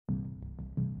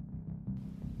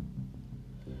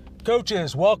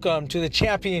Coaches, welcome to the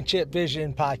Championship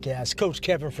Vision Podcast. Coach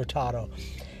Kevin Furtado.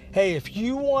 Hey, if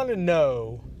you want to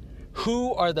know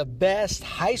who are the best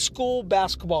high school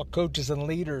basketball coaches and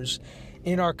leaders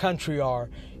in our country are,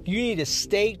 you need to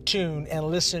stay tuned and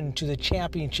listen to the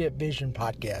Championship Vision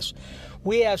Podcast.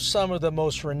 We have some of the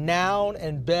most renowned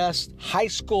and best high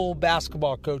school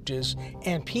basketball coaches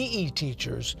and PE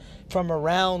teachers from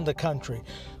around the country.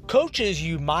 Coaches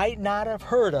you might not have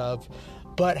heard of,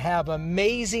 but have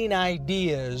amazing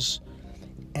ideas.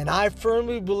 And I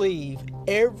firmly believe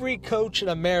every coach in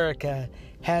America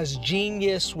has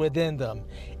genius within them.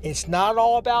 It's not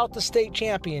all about the state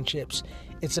championships.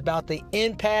 It's about the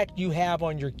impact you have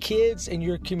on your kids and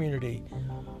your community.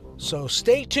 So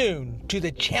stay tuned to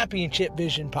the Championship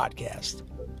Vision Podcast.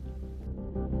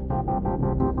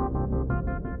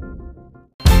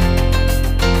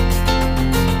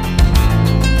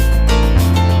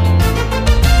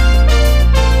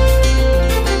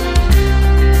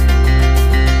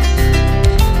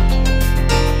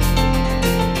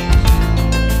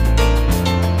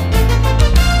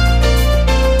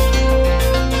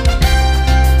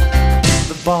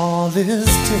 Ball is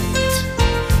tipped,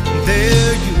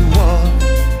 there you are.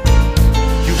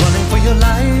 You're running for your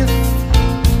life.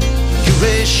 You're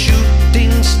a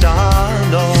shooting star.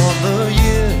 And all the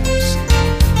years,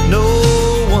 no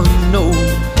one knows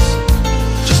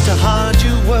just how hard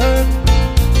you worked,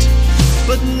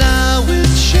 but now it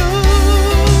shows.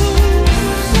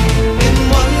 In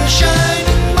one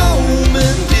shining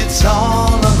moment, it's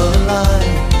all on the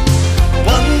line.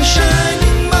 One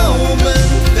shining moment,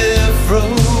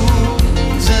 frozen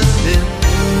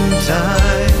in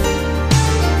time.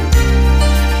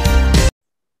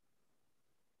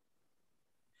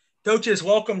 Coaches,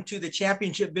 welcome to the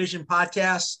Championship Vision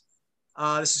Podcast.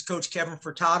 This is Coach Kevin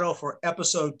Furtado for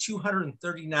episode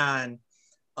 239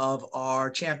 of our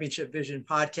Championship Vision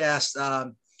Podcast.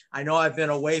 I know I've been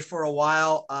away for a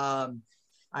while.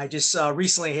 I just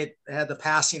recently had the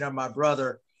passing of my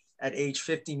brother at age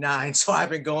 59, so I've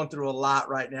been going through a lot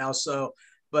right now.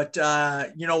 But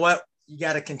you know what? You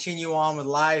got to continue on with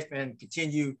life and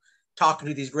continue talking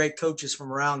to these great coaches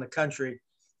from around the country.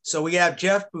 So we have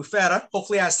Jeff Bufetta.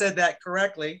 Hopefully I said that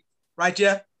correctly. Right,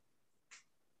 Jeff?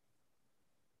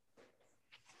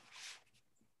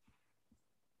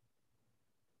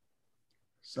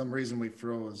 Some reason we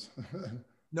froze.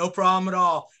 No problem at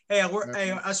all. Hey, I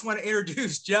just want to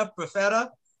introduce Jeff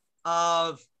Bufetta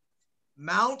of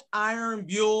Mountain Iron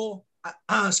Buell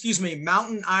High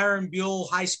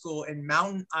School in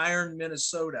Mountain Iron,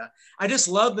 Minnesota. I just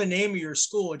love the name of your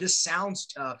school. It just sounds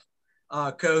tough,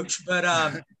 Coach.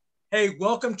 But hey,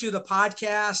 welcome to the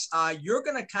podcast. You're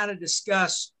going to kind of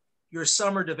discuss your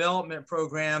summer development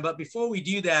program. But before we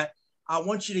do that, I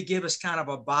want you to give us kind of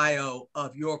a bio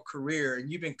of your career.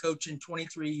 And you've been coaching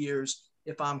 23 years,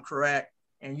 if I'm correct.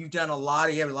 And you've done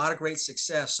you have a lot of great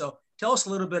success. So tell us a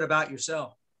little bit about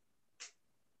yourself.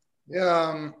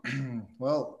 Yeah,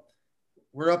 well,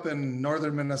 we're up in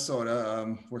northern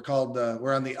Minnesota. We're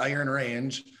on the Iron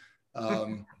Range.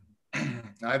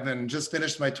 I've just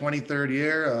finished my 23rd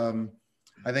year.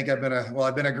 I think I've been a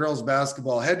head girls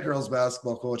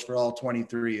basketball coach for all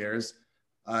 23 years.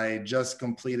 I just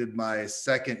completed my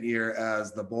second year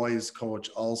as the boys coach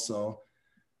also.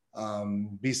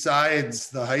 Besides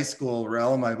the high school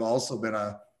realm, I've also been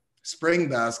a spring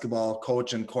basketball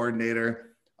coach and coordinator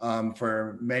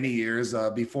for many years.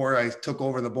 Before I took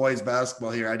over the boys basketball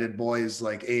here, I did boys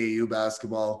like AAU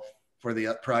basketball for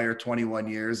the prior 21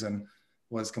 years and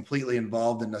was completely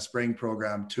involved in the spring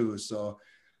program too. So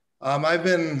I've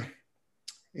been,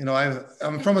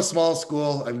 I'm from a small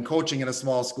school. I've been coaching in a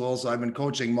small school. So I've been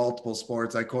coaching multiple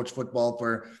sports. I coached football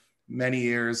for many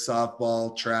years,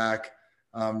 softball, track,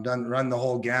 run the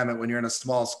whole gamut. When you're in a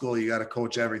small school, you got to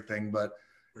coach everything. But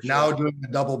sure, now doing the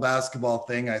double basketball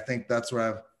thing, I think that's where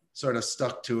I've sort of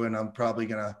stuck to, and I'm probably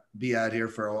going to be out here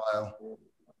for a while.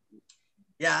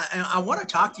 Yeah. And I want to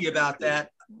talk to you about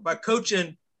that, but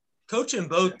coaching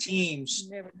both teams,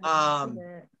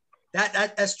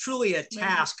 that's truly a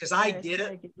task, because I did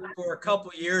it for a couple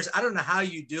of years. I don't know how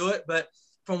you do it, but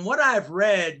from what I've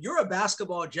read, you're a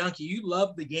basketball junkie. You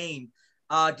love the game.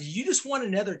 Did you just want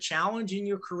another challenge in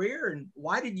your career? And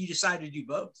why did you decide to do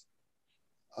both?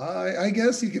 I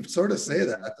guess you could sort of say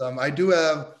that.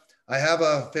 I have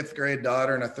a 5th grade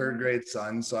daughter and a 3rd grade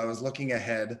son. So I was looking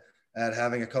ahead at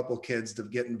having a couple kids to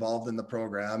get involved in the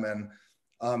program.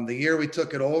 And the year we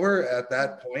took it over, at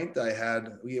that point,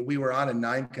 we were on a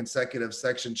 9 consecutive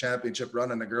section championship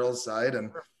run on the girls' side,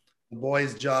 and the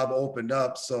boys' job opened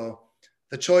up. So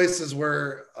the choices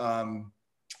were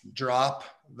drop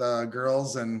the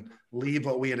girls and leave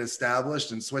what we had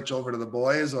established and switch over to the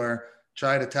boys, or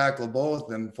try to tackle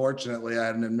both. And fortunately, I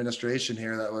had an administration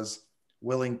here that was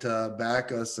willing to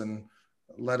back us and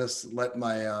let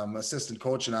my assistant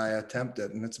coach and I attempt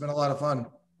it. And it's been a lot of fun.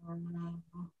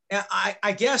 And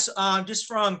I guess just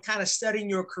from kind of studying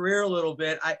your career a little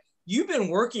bit, you've been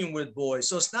working with boys.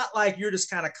 So it's not like you're just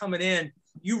kind of coming in.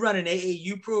 You run an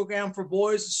AAU program for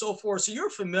boys and so forth. So you're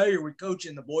familiar with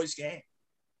coaching the boys game.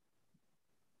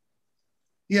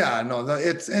 Yeah, no,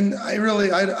 it's, and I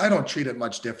don't treat it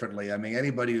much differently. I mean,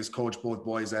 anybody who's coached both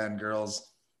boys and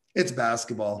girls, it's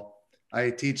basketball.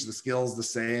 I teach the skills the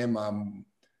same,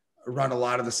 run a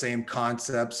lot of the same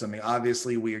concepts. I mean,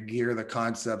 obviously we gear the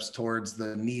concepts towards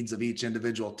the needs of each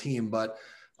individual team, but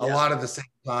a lot of the same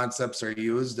concepts are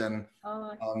used. And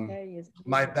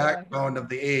my background of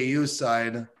the AAU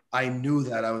side, I knew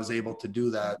that I was able to do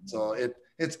that. So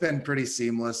it's been pretty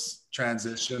seamless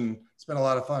transition. It's been a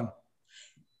lot of fun.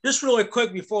 Just really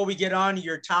quick before we get on to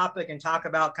your topic and talk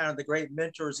about kind of the great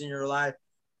mentors in your life,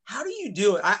 how do you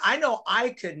do it? I know I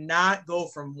could not go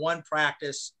from one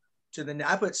practice to the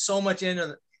next. I put so much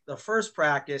into the first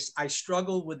practice. I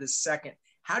struggled with the second.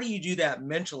 How do you do that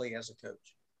mentally as a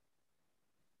coach?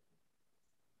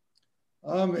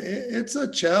 It's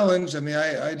a challenge. I mean,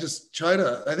 I just try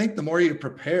to, I think the more you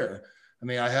prepare, I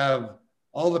mean, I have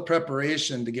all the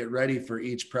preparation to get ready for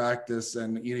each practice,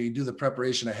 and you do the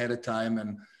preparation ahead of time,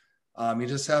 and you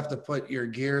just have to put your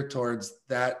gear towards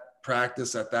that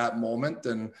practice at that moment.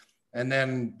 And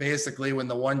then basically when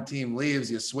the one team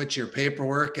leaves, you switch your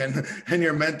paperwork and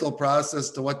your mental process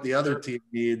to what the other team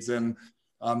needs. And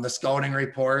the scouting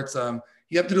reports,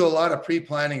 you have to do a lot of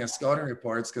pre-planning of scouting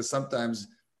reports, because sometimes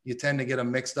you tend to get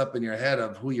them mixed up in your head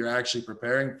of who you're actually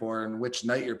preparing for and which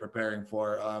night you're preparing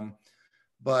for.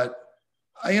 But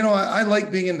I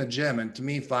like being in the gym, and to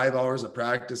me, 5 hours of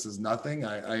practice is nothing.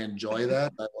 I enjoy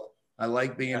that. I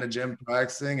like being in the gym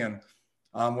practicing, and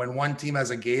when one team has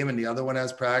a game and the other one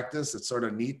has practice, it's sort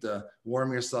of neat to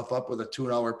warm yourself up with a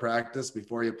 2-hour practice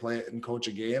before you play it and coach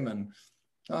a game. And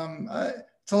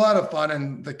it's a lot of fun,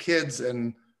 and the kids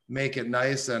and make it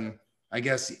nice. And I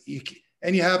guess you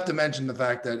have to mention the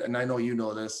fact that, and I know you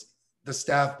know this, the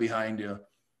staff behind you.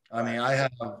 I mean, I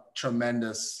have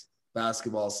tremendous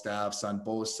basketball staffs on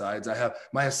both sides. I have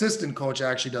my assistant coach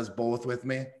actually does both with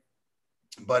me,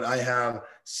 but I have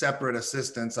separate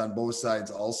assistants on both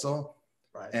sides also.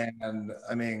 Right. And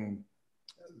I mean,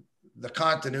 the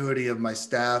continuity of my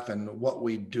staff and what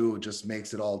we do just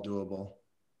makes it all doable.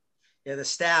 Yeah, the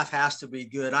staff has to be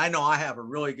good. I know I have a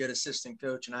really good assistant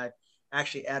coach, and I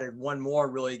actually added one more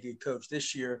really good coach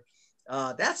this year.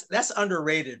 That's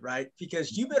underrated, right?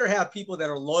 Because you better have people that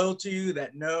are loyal to you,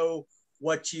 that know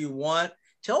what you want.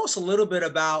 Tell us a little bit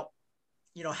about,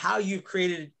 how you've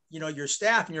created, your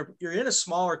staff, and you're in a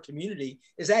smaller community.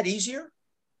 Is that easier?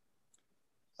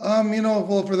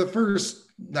 Well, for the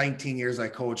first 19 years I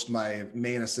coached, my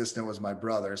main assistant was my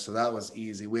brother. So that was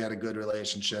easy. We had a good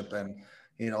relationship, and,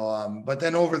 but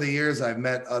then over the years I've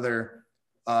met another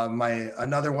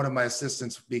one of my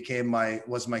assistants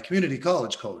was my community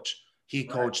college coach. He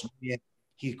coached me.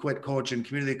 He quit coaching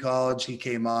community college. He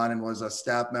came on and was a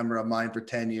staff member of mine for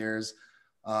 10 years.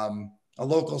 A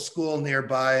local school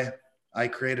nearby, I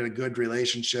created a good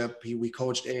relationship. We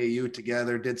coached AAU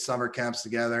together, did summer camps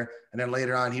together. And then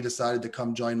later on, he decided to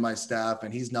come join my staff,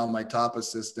 and he's now my top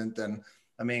assistant. And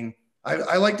I mean,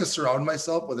 I like to surround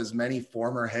myself with as many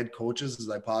former head coaches as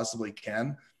I possibly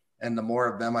can. And the more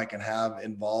of them I can have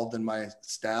involved in my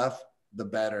staff, the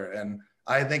better. And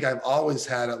I think I've always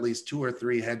had at least 2 or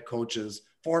 3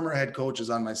 former head coaches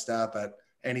on my staff at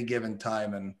any given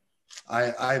time. And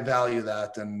I value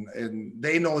that, and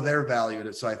they know they're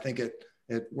valued. So I think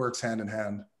it works hand in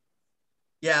hand.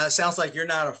 Yeah. It sounds like you're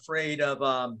not afraid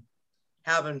of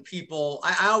having people.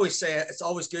 I always say it's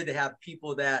always good to have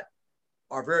people that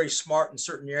are very smart in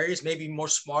certain areas, maybe more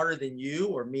smarter than you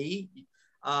or me.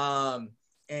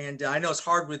 And I know it's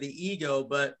hard with the ego,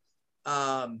 but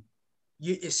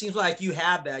it seems like you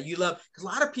have that. You love, because a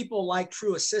lot of people like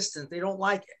true assistants. They don't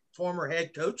like former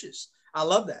head coaches. I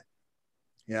love that.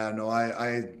 Yeah, no,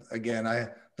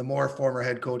 the more former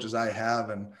head coaches I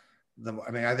have, and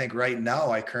I think right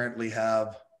now I currently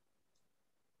have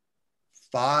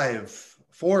 5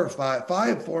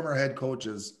 former head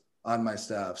coaches on my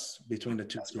staffs between the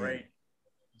two teams. Great.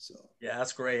 So yeah,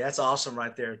 that's great. That's awesome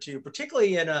right there too.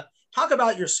 Particularly talk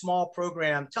about your small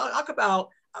program. Talk about,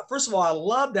 first of all, I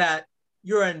love that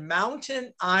you're in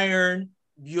Mountain Iron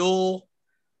Buell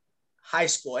High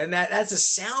School. And that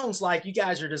just sounds like you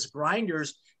guys are just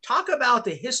grinders. Talk about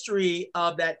the history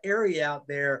of that area out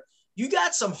there. you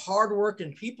got some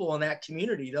hardworking people in that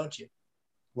community, don't you?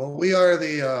 Well, we are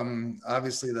the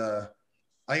obviously the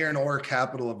iron ore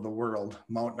capital of the world,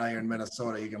 Mountain Iron,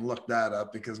 Minnesota. You can look that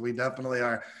up because we definitely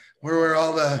are. We're where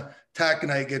all the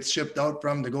taconite gets shipped out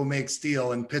from to go make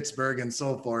steel in Pittsburgh and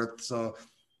so forth. So,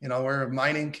 we're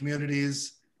mining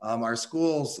communities. Our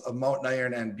schools of Mountain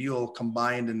Iron and Buell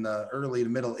combined in the early to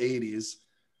middle 80s.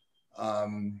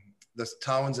 The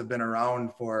towns have been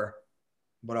around for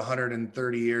about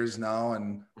 130 years now,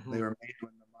 and they were made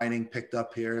when the mining picked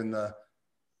up here in the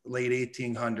late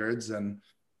 1800s. And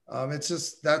it's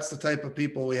just, that's the type of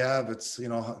people we have. It's,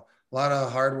 a lot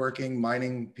of hardworking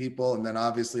mining people, and then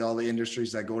obviously all the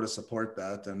industries that go to support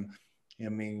that. And I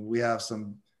mean, we have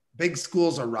some big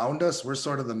schools around us. We're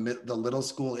sort of the little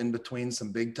school in between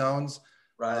some big towns,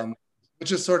 right?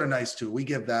 Which is sort of nice too. We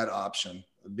give that option,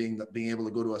 being able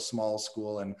to go to a small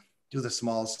school and do the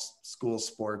small school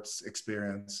sports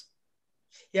experience.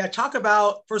 Yeah, talk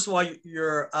about, first of all,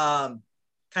 your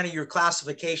kind of your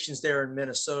classifications there in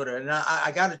Minnesota. And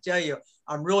I got to tell you,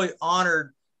 I'm really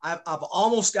honored. I've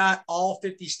almost got all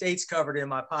 50 states covered in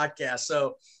my podcast.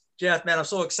 So, Jeff, man, I'm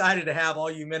so excited to have all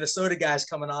you Minnesota guys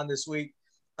coming on this week.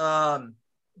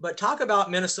 But talk about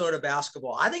Minnesota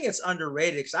basketball. I think it's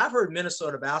underrated because I've heard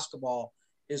Minnesota basketball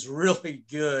is really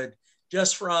good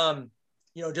just from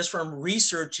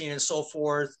researching and so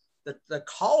forth. The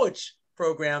college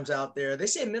programs out there, they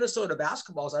say Minnesota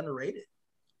basketball is underrated.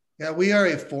 Yeah, we are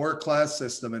a 4-class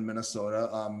system in Minnesota.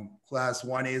 Class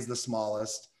 1A is the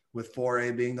smallest, with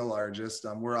 4A being the largest.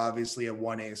 We're obviously a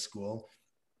 1A school.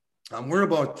 We're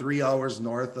about 3 hours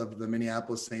north of the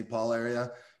Minneapolis-St. Paul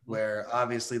area, where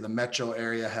obviously the metro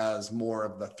area has more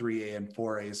of the 3A and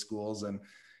 4A schools. And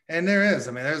there is,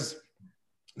 I mean,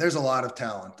 there's a lot of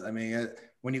talent. I mean,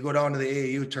 when you go down to the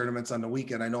AAU tournaments on the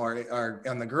weekend, I know our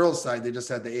on the girls' side, they just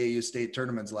had the AAU state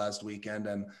tournaments last weekend.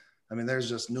 And I mean, there's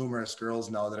just numerous girls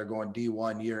now that are going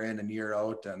D1 year in and year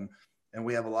out. And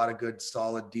we have a lot of good,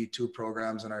 solid D2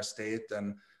 programs in our state.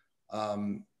 And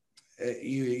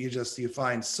you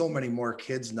find so many more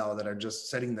kids now that are just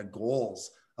setting the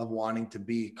goals of wanting to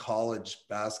be college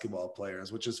basketball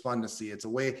players, which is fun to see. It's a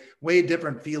way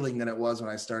different feeling than it was when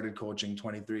I started coaching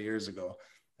 23 years ago.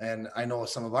 And I know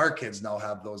some of our kids now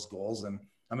have those goals. And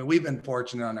I mean, we've been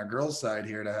fortunate on our girls' side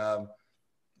here to have,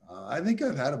 I think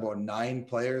I've had about 9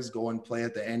 players go and play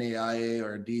at the NAIA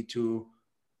or D2,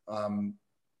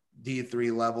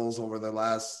 D3 levels over the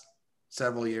last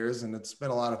several years. And it's been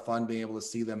a lot of fun being able to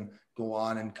see them go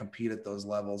on and compete at those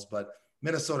levels. But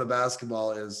Minnesota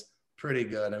basketball is pretty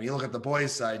good. I mean, you look at the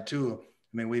boys' side too.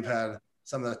 I mean, we've had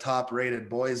some of the top rated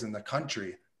boys in the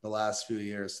country the last few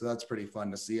years. So that's pretty fun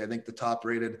to see. I think the top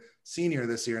rated senior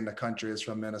this year in the country is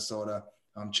from Minnesota,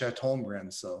 Chet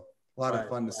Holmgren. So a lot of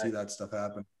fun to see that stuff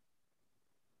happen.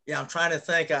 Yeah, I'm trying to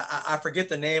think. I forget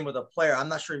the name of the player. I'm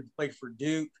not sure he played for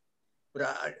Duke, but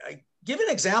I give an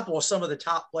example of some of the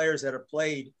top players that have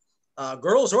played,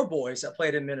 girls or boys that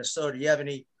played in Minnesota. Do you have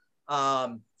any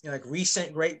like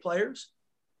recent great players?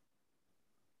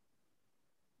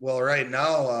 Well, right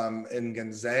now in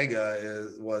Gonzaga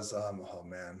was oh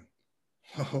man,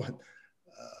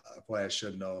 boy, I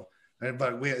should know.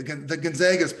 But the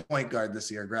Gonzaga's point guard this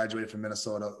year graduated from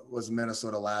Minnesota, was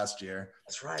Minnesota last year.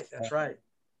 That's right. That's right.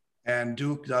 And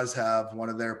Duke does have one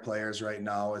of their players right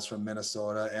now is from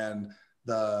Minnesota. And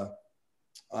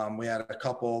we had a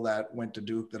couple that went to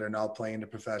Duke that are now playing to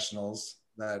professionals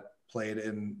that played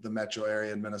in the metro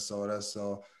area in Minnesota.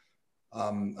 So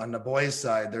on the boys'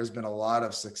 side, there's been a lot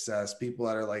of success. People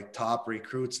that are like top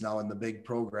recruits now in the big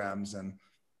programs, and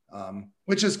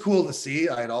which is cool to see.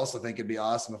 I'd also think it'd be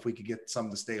awesome if we could get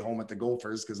some to stay home at the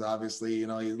Gophers, because obviously, you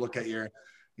look at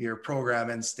your program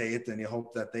in state and you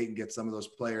hope that they can get some of those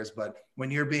players. But when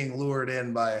you're being lured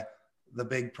in by the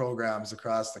big programs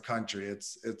across the country,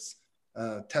 it's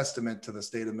a testament to the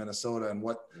state of Minnesota and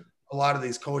what a lot of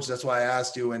these coaches. That's why I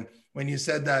asked you, and when you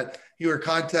said that you were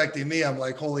contacting me, I'm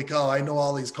like, holy cow, I know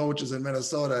all these coaches in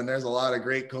Minnesota, and there's a lot of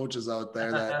great coaches out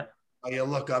there that you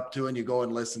look up to and you go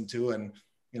and listen to, and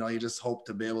you just hope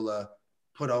to be able to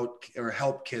put out or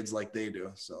help kids like they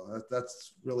do. So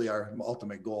that's really our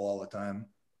ultimate goal all the time.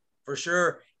 For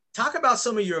sure. Talk about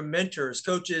some of your mentors,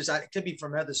 coaches. It could be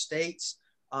from other states.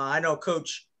 I know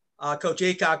Coach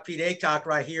Aycock, Pete Aycock,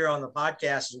 right here on the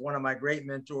podcast, is one of my great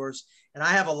mentors. And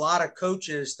I have a lot of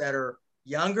coaches that are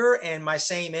younger and my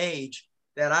same age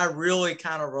that I really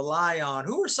kind of rely on.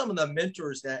 Who are some of the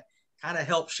mentors that kind of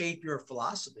help shape your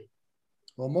philosophy?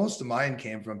 Well, most of mine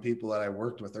came from people that I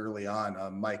worked with early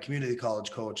on. My community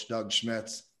college coach, Doug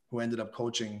Schmitz, who ended up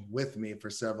coaching with me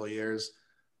for several years.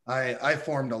 I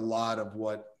formed a lot of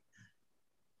what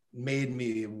made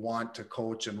me want to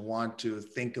coach and want to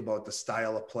think about the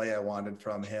style of play I wanted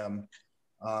from him.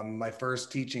 My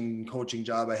first teaching coaching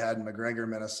job I had in McGregor,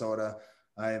 Minnesota,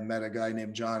 I met a guy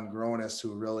named John Gronis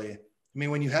who really, I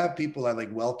mean, when you have people that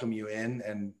like welcome you in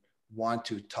and want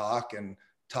to talk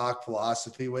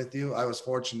philosophy with you, I was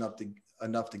fortunate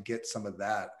enough to get some of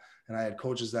that. And I had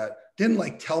coaches that didn't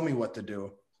like tell me what to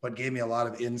do, but gave me a lot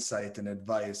of insight and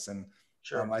advice. And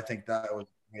Sure. I think that was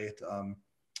great.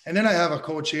 And then I have a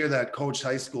coach here that coached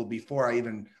high school before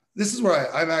this is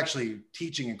where I'm actually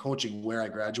teaching and coaching where I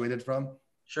graduated from.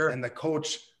 Sure. And the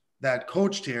coach that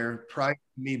coached here prior to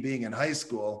me being in high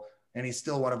school, and he's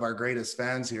still one of our greatest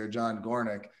fans here, John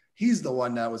Gornick. He's the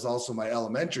one that was also my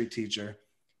elementary teacher.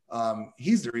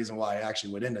 He's the reason why I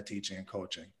actually went into teaching and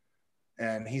coaching.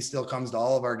 And he still comes to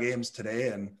all of our games today.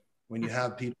 And when you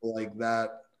have people like that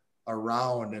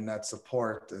around and that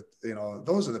support, that, you know,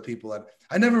 those are the people that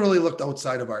I never really looked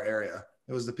outside of our area.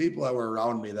 It was the people that were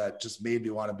around me that just made me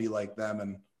want to be like them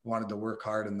and wanted to work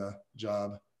hard in the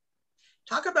job.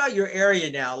 Talk about your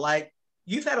area now. Like,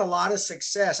 you've had a lot of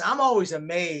success. I'm always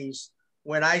amazed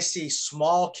when I see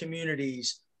small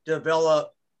communities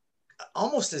develop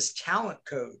almost this talent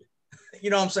code, you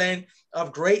know what I'm saying,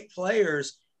 of great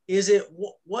players. Is it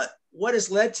what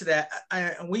has led to that?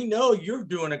 And we know you're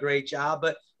doing a great job,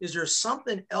 but is there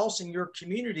something else in your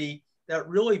community that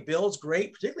really builds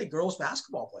great, particularly girls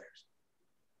basketball players?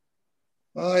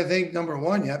 Well, I think number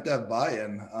one, you have to have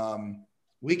buy-in.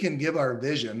 We can give our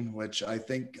vision, which I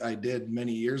think I did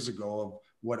many years ago, of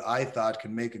what I thought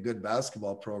could make a good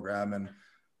basketball program.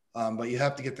 And, but you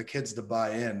have to get the kids to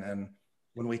buy in. And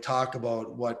when we talk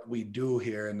about what we do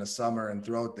here in the summer and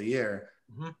throughout the year,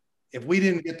 if we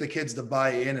didn't get the kids to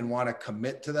buy in and want to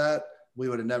commit to that, we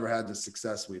would have never had the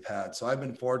success we've had. So I've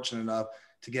been fortunate enough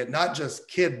to get not just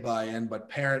kid buy-in, but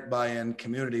parent buy-in,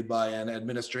 community buy-in,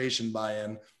 administration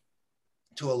buy-in,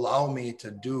 to allow me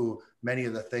to do many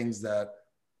of the things that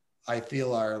I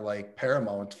feel are like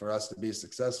paramount for us to be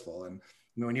successful. And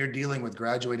you know, when you're dealing with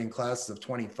graduating classes of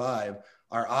 25,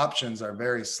 our options are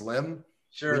very slim.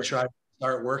 Sure. We try to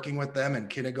start working with them in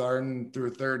kindergarten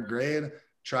through third grade,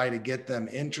 try to get them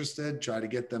interested, try to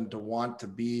get them to want to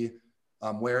be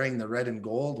wearing the red and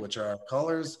gold, which are our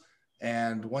colors.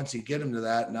 And once you get them to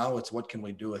that, now it's what can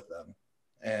we do with them?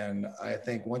 And I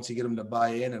think once you get them to buy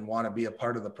in and want to be a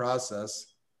part of the process,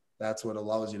 that's what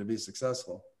allows you to be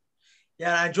successful.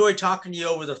 Yeah, I enjoyed talking to you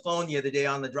over the phone the other day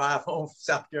on the drive home from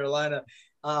South Carolina.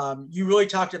 You really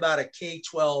talked about a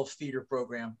K-12 feeder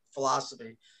program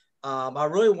philosophy. I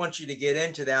really want you to get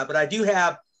into that, but I do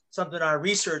have something I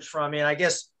researched from you. And I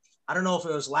guess, I don't know if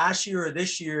it was last year or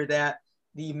this year, that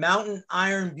the Mountain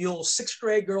Iron Buell 6th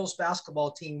grade girls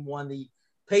basketball team won the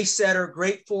Pacesetter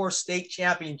Grade 4 state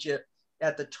championship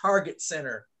at the Target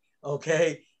Center.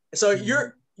 Okay. So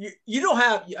you don't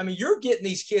have, I mean, you're getting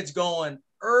these kids going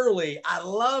early. I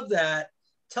love that.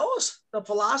 Tell us the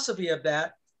philosophy of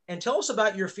that and tell us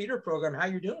about your feeder program, how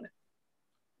you're doing it.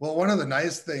 Well, one of the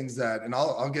nice things that, and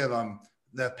I'll give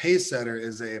the Pacesetter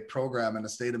is a program in the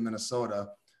state of Minnesota.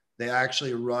 They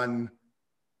actually run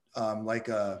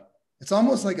it's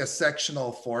almost like a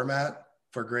sectional format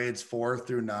for grades 4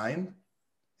 through 9.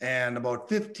 And about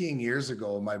 15 years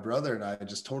ago, my brother and I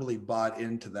just totally bought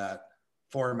into that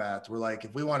format. We're like,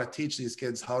 if we want to teach these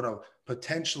kids how to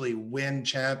potentially win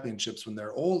championships when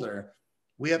they're older,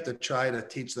 we have to try to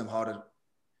teach them how to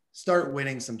start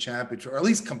winning some championships, or at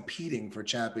least competing for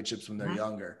championships when they're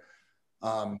younger.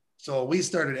 So we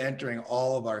started entering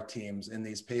all of our teams in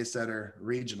these Pacesetter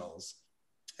regionals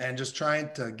and just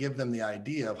trying to give them the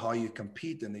idea of how you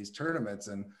compete in these tournaments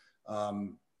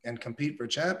and compete for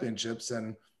championships.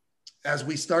 And as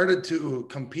we started to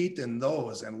compete in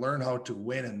those and learn how to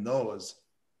win in those,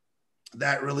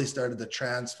 that really started to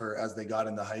transfer as they got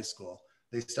into high school.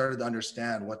 They started to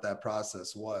understand what that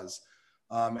process was.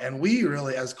 And we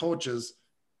really, as coaches,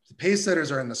 the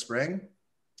Pacesetters are in the spring.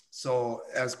 So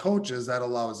as coaches, that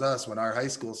allows us, when our high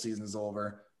school season is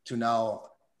over, to now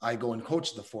I go and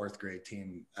coach the 4th grade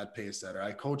team at Pacesetter.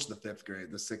 I coach the 5th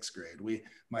grade, the 6th grade.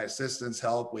 My assistants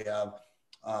help. We have,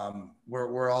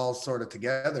 we're all sort of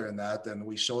together in that. And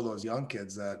we show those young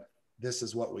kids that this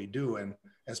is what we do. And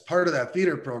as part of that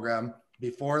feeder program,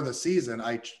 before the season,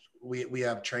 we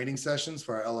have training sessions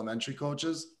for our elementary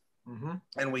coaches.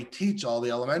 And we teach all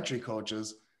the elementary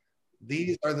coaches,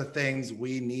 these are the things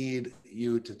we need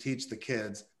you to teach the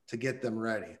kids to get them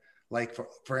ready. Like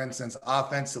for instance,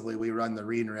 offensively, we run the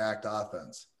read and react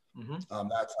offense.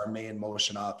 That's our main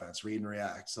motion offense, read and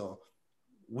react. So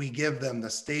we give them the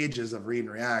stages of read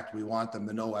and react. We want them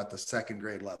to know at the 2nd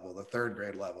grade level, the 3rd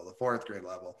grade level, the 4th grade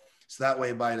level. So that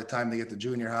way, by the time they get to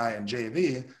junior high and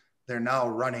JV, they're now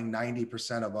running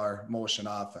 90% of our motion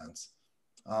offense.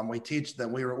 We teach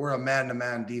them, we're a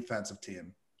man-to-man defensive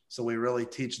team. So we really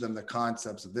teach them the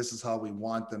concepts of this is how we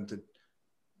want them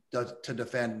to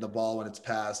defend the ball when it's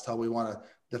passed, how we want to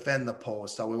defend the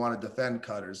post, how we want to defend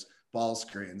cutters, ball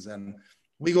screens. And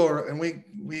we go and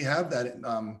we have that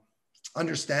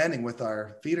understanding with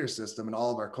our feeder system and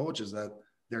all of our coaches that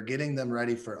they're getting them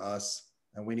ready for us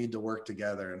and we need to work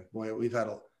together. And boy, we've had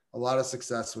a lot of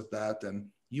success with that, and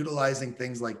utilizing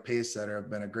things like Pace Setter have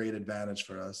been a great advantage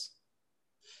for us.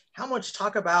 How much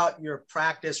talk about your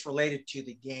practice related to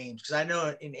the games? Because I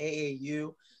know in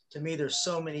AAU, to me, there's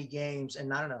so many games and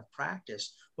not enough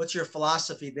practice. What's your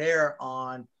philosophy there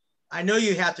on, I know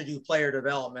you have to do player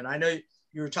development. I know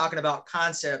you were talking about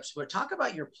concepts, but talk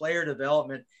about your player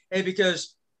development. Hey,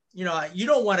 because, you know, you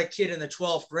don't want a kid in the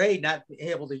 12th grade not be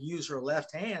able to use her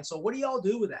left hand. So what do y'all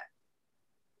do with that?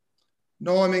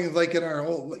 No, I mean, like in our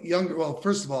younger, well,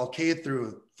 first of all, K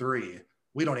through 3,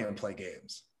 we don't even play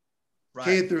games. Right.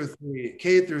 K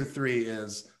through three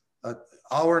is an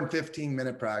hour and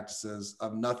 15-minute practices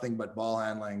of nothing but ball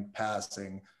handling,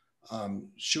 passing,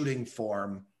 shooting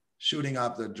form, shooting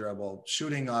off the dribble,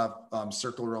 shooting off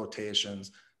circle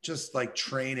rotations, just like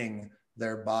training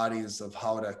their bodies of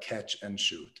how to catch and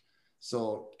shoot.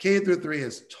 So K through 3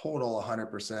 is total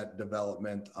 100%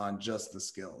 development on just the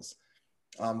skills.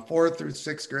 4th through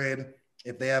 6th grade,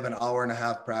 if they have an hour and a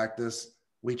half practice,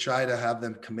 we try to have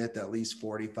them commit at least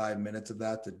 45 minutes of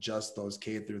that to just those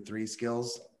K through 3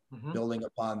 skills, building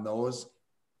upon those.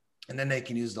 And then they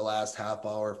can use the last half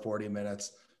hour, 40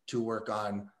 minutes to work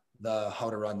on how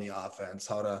to run the offense,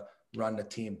 how to run the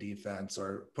team defense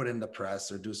or put in the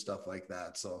press or do stuff like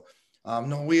that. So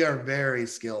no, we are very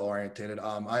skill oriented.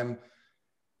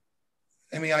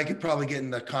 I could probably get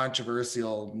into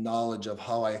controversial knowledge of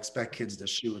how I expect kids to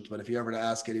shoot, but if you ever to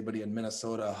ask anybody in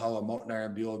Minnesota how a Mountain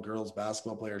Iron Buell girls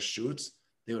basketball player shoots,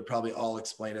 they would probably all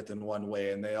explain it in one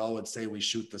way. And they all would say we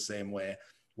shoot the same way,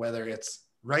 whether it's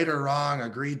right or wrong,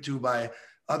 agreed to by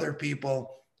other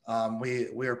people.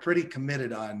 We are pretty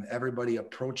committed on everybody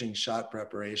approaching shot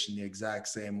preparation the exact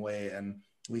same way. And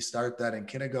we start that in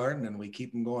kindergarten and we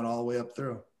keep them going all the way up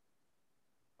through.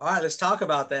 All right, let's talk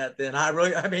about that then.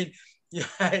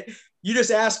 Yeah, you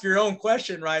just asked your own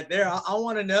question right there. I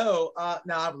want to know,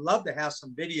 now I'd love to have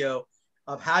some video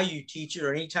of how you teach it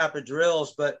or any type of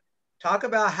drills, but talk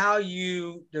about how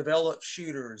you develop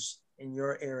shooters in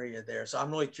your area there. So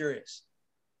I'm really curious.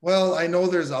 Well, I know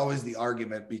there's always the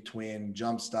argument between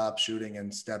jump stop shooting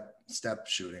and step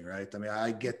shooting, right? I mean,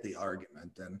 I get the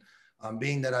argument. And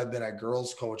being that I've been a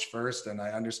girls coach first, and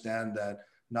I understand that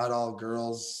not all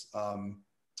girls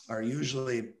are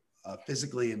usually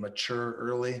physically mature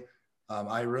early,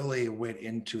 I really went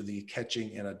into the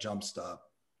catching in a jump stop.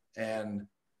 And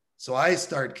so I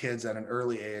start kids at an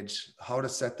early age how to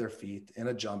set their feet in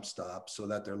a jump stop so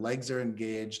that their legs are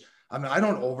engaged. I mean, I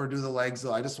don't overdo the legs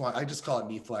though. I just call it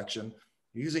knee flexion.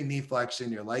 You're using knee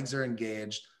flexion, your legs are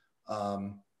engaged.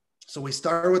 So we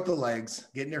start with the legs,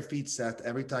 getting your feet set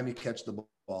every time you catch the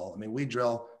ball. I mean, we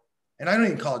drill, and I don't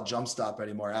even call it jump stop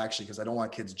anymore, actually, because I don't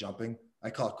want kids jumping. I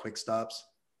call it quick stops.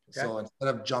 Okay. So instead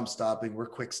of jump stopping, we're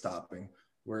quick stopping.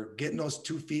 We're getting those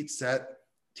 2 feet set,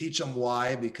 teach them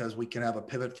why, because we can have a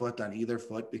pivot foot on either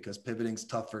foot because pivoting's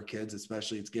tough for kids,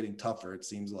 especially it's getting tougher, it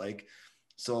seems like.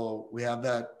 So we have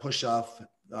that push off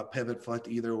pivot foot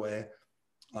either way.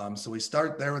 So we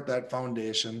start there with that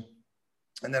foundation.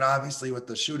 And then obviously with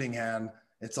the shooting hand,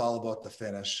 it's all about the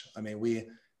finish. I mean,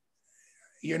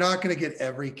 you're not going to get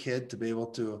every kid to be able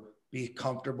to be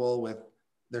comfortable with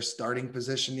their starting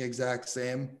position the exact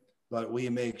same, but we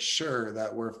make sure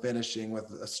that we're finishing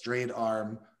with a straight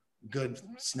arm, good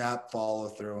snap follow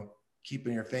through,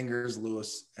 keeping your fingers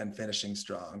loose and finishing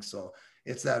strong. So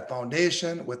it's that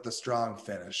foundation with the strong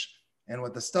finish. And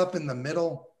with the stuff in the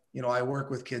middle, you know, I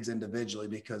work with kids individually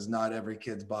because not every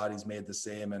kid's body's made the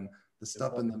same. And the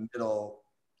stuff in the middle,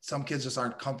 some kids just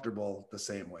aren't comfortable the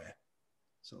same way.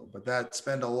 So, but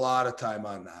spend a lot of time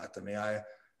on that. I mean,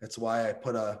 that's why I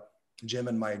put a gym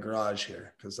in my garage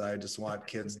here, because I just want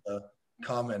kids to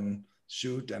come and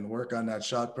shoot and work on that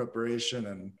shot preparation,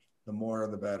 and the more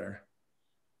the better.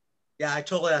 Yeah, I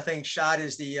think shot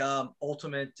is the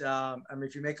ultimate. I mean,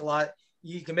 if you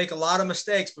can make a lot of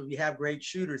mistakes, but if you have great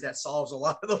shooters, that solves a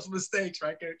lot of those mistakes,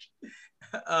 right, Coach?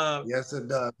 Yes, it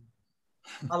does.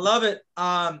 I love it.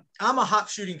 I'm a hop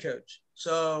shooting coach,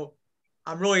 so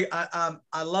I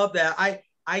love that.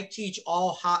 I teach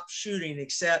all hop shooting,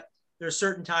 except there's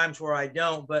certain times where I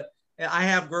don't, but I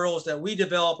have girls that we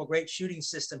develop a great shooting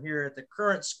system here at the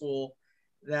current school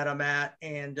that I'm at.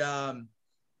 And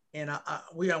And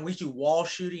we do wall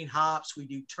shooting hops, we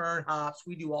do turn hops,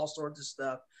 we do all sorts of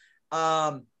stuff.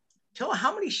 Tell me,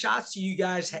 how many shots do you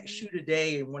guys shoot a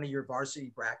day in one of your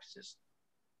varsity practices?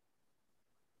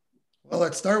 Well,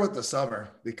 let's start with the summer,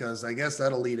 because I guess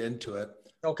that'll lead into it.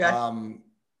 Okay.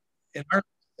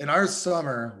 In our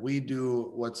summer, we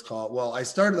do what's called, well, I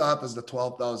started off as the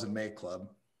 12,000 make club.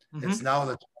 Mm-hmm. It's now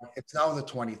the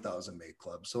 20,000 make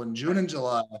club. So in June and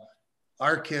July,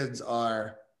 our kids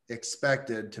are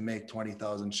expected to make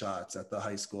 20,000 shots at the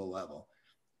high school level.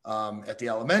 At the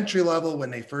elementary level,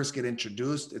 when they first get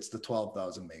introduced, it's the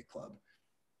 12,000 make club.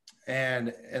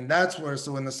 And that's where,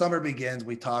 so when the summer begins,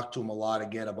 we talk to them a lot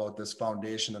again about this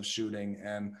foundation of shooting.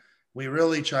 And we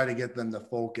really try to get them to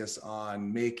focus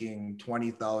on making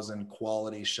 20,000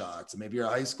 quality shots. I mean, if you're a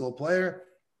high school player,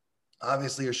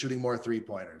 obviously you're shooting more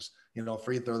 3-pointers,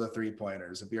 free throw the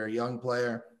 3-pointers. If you're a young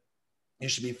player, you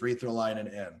should be free throw line and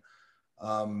in.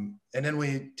 And then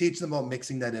we teach them about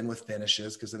mixing that in with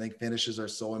finishes, because I think finishes are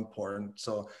so important.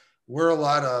 So we're a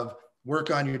lot of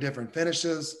work on your different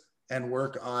finishes and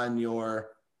work on your,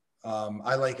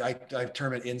 I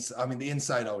term it the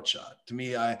inside out shot. To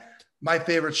me, my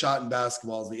favorite shot in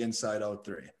basketball is the inside out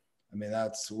 3. I mean,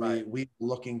 that's, we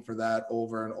looking for that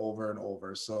over and over and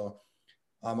over. So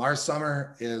our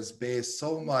summer is based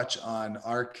so much on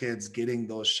our kids getting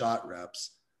those shot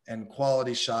reps and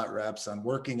quality shot reps, on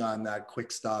working on that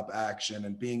quick stop action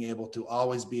and being able to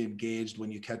always be engaged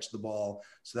when you catch the ball.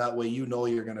 So that way, you're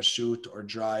going to shoot or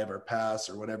drive or pass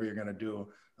or whatever you're going to do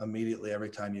immediately every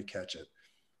time you catch it.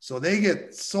 So they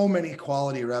get so many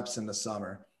quality reps in the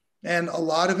summer, and a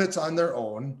lot of it's on their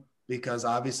own, because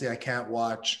obviously I can't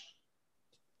watch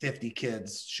 50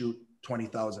 kids shoot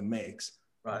 20,000 makes,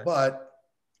 right? But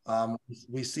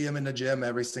we see them in the gym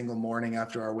every single morning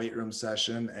after our weight room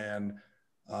session. And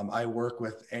I work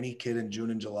with any kid in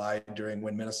June and July, during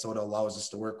when Minnesota allows us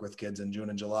to work with kids in June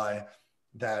and July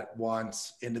that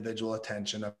wants individual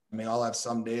attention. I mean, I'll have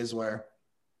some days where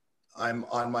I'm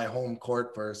on my home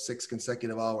court for 6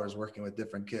 consecutive hours working with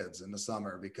different kids in the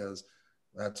summer, because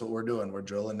that's what we're doing. We're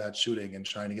drilling that shooting and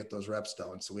trying to get those reps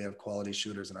down. So we have quality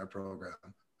shooters in our program.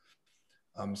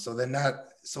 So in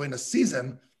the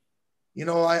season,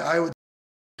 I would.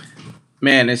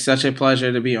 Man, it's such a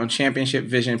pleasure to be on Championship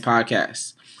Vision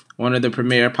Podcast, one of the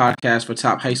premier podcasts for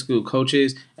top high school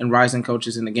coaches and rising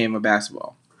coaches in the game of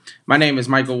basketball. My name is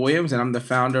Michael Williams, and I'm the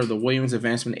founder of the Williams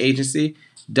Advancement Agency.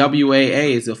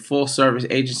 WAA is a full-service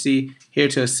agency here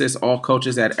to assist all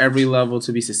coaches at every level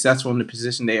to be successful in the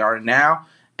position they are in now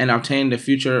and obtain the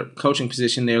future coaching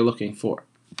position they're looking for.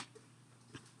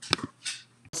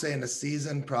 I'd say in the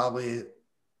season, probably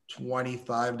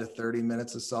 25 to 30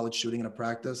 minutes of solid shooting in a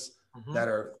practice. Mm-hmm. That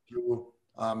are through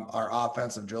our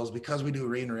offensive drills. Because we do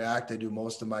read and react, I do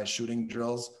most of my shooting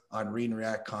drills on read and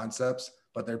react concepts,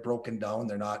 but they're broken down.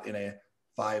 They're not in a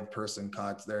 5-person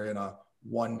concept. They're in a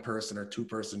 1-person or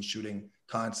 2-person shooting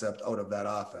concept out of that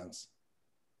offense.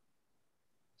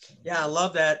 Yeah, I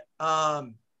love that. I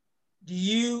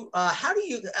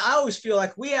always feel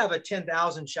like we have a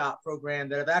 10,000 shot program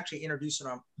that I've actually introduced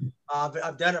them.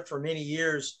 I've done it for many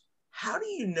years. How do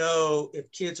you know if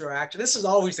kids are actually, this is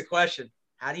always the question,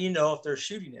 how do you know if they're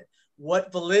shooting it?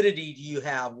 What validity do you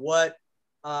have?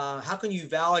 How can you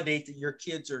validate that your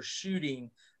kids are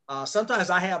shooting? Sometimes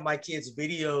I have my kids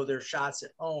video their shots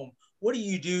at home. What do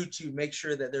you do to make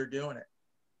sure that they're doing it?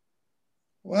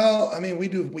 Well, I mean, we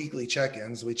do weekly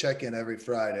check-ins. We check in every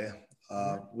Friday.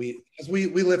 We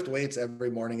lift weights every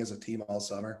morning as a team all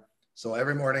summer. So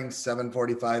every morning,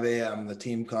 7:45 a.m., the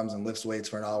team comes and lifts weights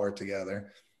for an hour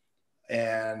together.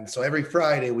 And so every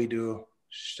Friday we do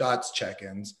shots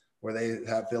check-ins where they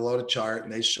fill out a chart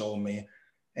and they show me.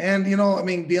 And,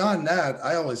 beyond that,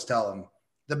 I always tell them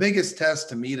the biggest test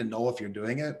to me to know if you're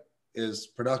doing it is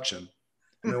production.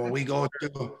 When we go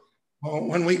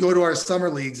to our summer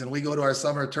leagues and we go to our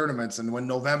summer tournaments, and when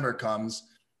November comes,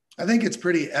 I think it's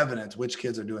pretty evident which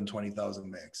kids are doing 20,000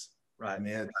 makes. Right. I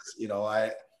mean,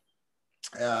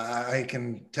 I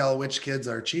can tell which kids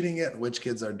are cheating it and which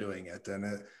kids are doing it.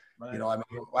 And right.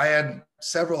 I had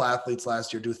several athletes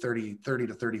last year do 30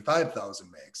 to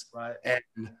 35,000 makes. Right. And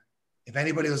if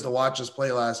anybody was to watch us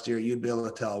play last year, you'd be able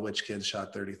to tell which kids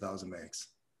shot 30,000 makes.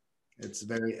 It's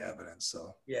very evident.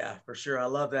 So yeah, for sure. I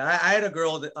love that. I had a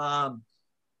girl that I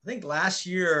think last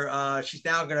year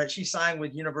she signed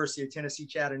with University of Tennessee,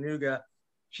 Chattanooga.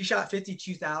 She shot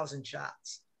 52,000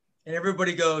 shots. And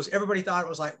everybody thought it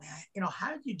was like, man,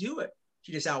 how did you do it?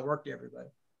 She just outworked everybody.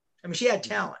 I mean, she had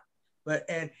talent.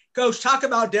 And Coach, talk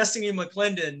about Destiny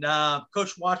McClendon.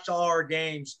 Coach watched all our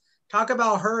games. Talk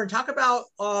about her and talk about,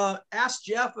 ask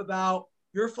Jeff about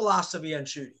your philosophy on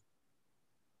shooting.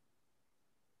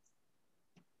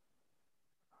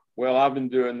 Well, I've been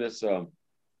doing this a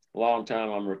long time.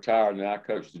 I'm retired now. I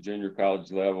coach the junior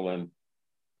college level and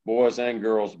boys and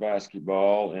girls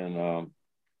basketball. And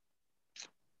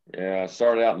I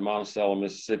started out in Monticello,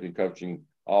 Mississippi, coaching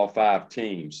all 5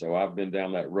 teams. So I've been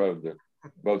down that road,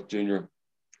 both junior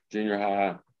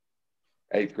high,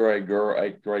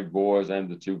 8th grade boys, and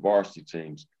the 2 varsity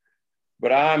teams.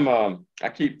 But I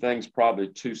keep things probably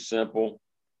too simple.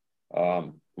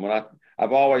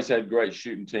 I've always had great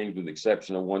shooting teams with the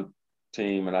exception of one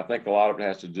team, and I think a lot of it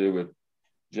has to do with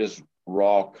just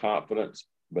raw confidence,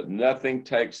 but nothing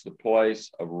takes the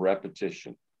place of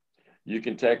repetition. You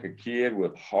can take a kid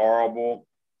with horrible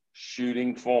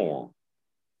shooting form,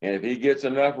 and if he gets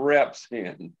enough reps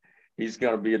in, he's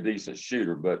going to be a decent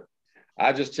shooter. But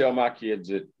I just tell my kids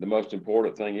that the most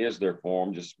important thing is their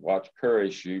form. Just watch Curry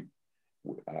shoot.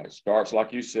 It starts,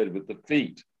 like you said, with the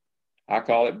feet. I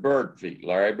call it bird feet,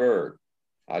 Larry Bird.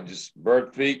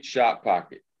 Bird feet, shot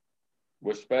pocket.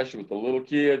 Especially with the little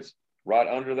kids, right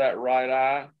under that right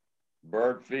eye,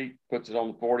 bird feet, puts it on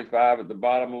the 45 at the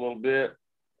bottom a little bit.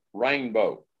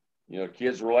 Rainbow.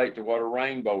 Kids relate to what a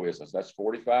rainbow is. That's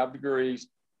 45 degrees.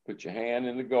 Put your hand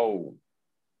in the goal,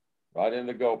 right in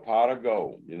the goal, pot of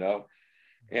gold,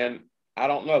 And I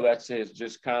don't know, that has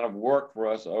just kind of worked for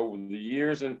us over the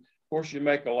years. And of course, you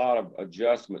make a lot of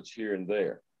adjustments here and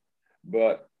there.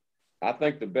 But I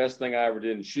think the best thing I ever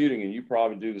did in shooting, and you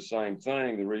probably do the same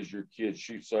thing, the reason your kids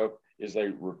shoot so is they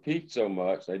repeat so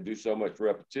much, they do so much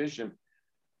repetition.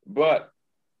 But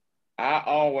I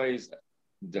always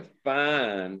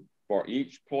define for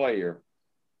each player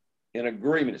in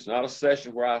agreement. It's not a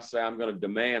session where I say, I'm going to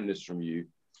demand this from you.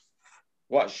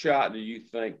 What shot do you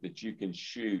think that you can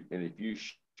shoot? And if you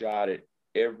shot it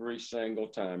every single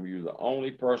time, you're the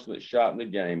only person that shot in the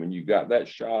game, and you got that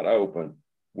shot open,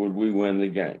 would we win the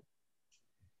game?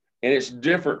 And it's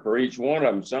different for each one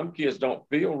of them. Some kids don't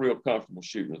feel real comfortable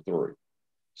shooting a 3.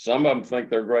 Some of them think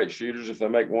they're great shooters if they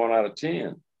make 1 out of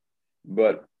 10.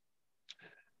 But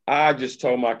I just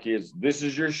told my kids, this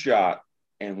is your shot.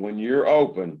 And when you're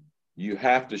open, you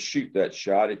have to shoot that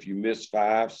shot. If you miss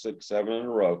 5, 6, 7 in a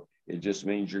row, it just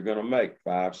means you're going to make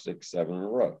 5, 6, 7 in a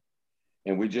row.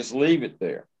 And we just leave it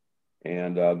there.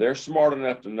 And they're smart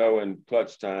enough to know in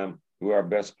clutch time who our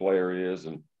best player is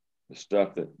and the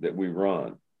stuff that we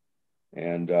run.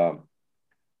 And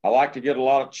I like to get a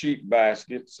lot of cheap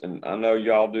baskets, and I know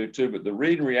y'all do too, but the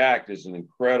read and react is an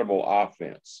incredible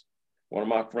offense. One of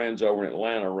my friends over in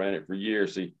Atlanta ran it for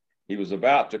years. He was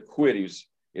about to quit. He was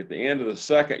at the end of the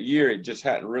 2nd year. It just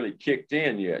hadn't really kicked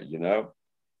in yet,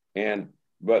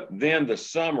 But then the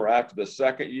summer after the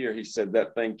 2nd year, he said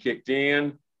that thing kicked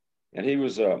in, and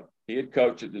he had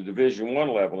coached at the Division I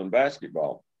level in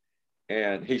basketball.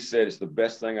 And he said, it's the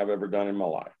best thing I've ever done in my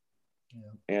life.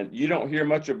 Yeah. And you don't hear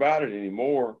much about it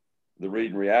anymore, the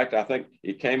read and react. I think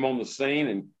it came on the scene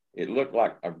and it looked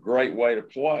like a great way to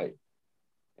play.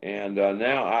 And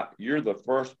now you're the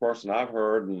first person I've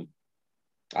heard in,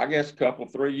 I guess, a couple,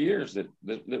 3 years that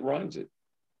runs it.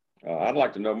 I'd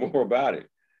like to know more about it.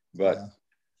 But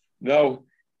no,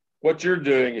 what you're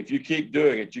doing, if you keep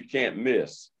doing it, you can't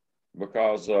miss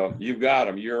because you've got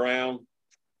them year-round,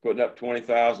 putting up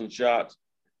 20,000 shots.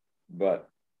 But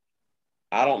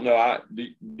I don't know.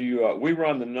 We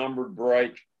run the numbered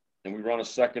break, and we run a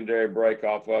secondary break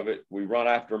off of it. We run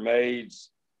after maids,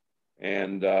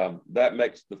 and that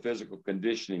makes the physical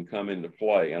conditioning come into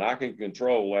play. And I can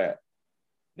control that,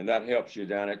 and that helps you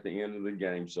down at the end of the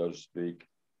game, so to speak.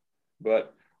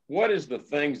 But what are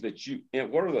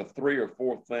the 3 or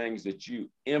 4 things that you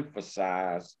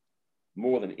emphasize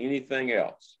more than anything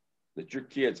else that your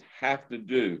kids have to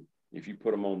do if you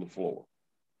put them on the floor?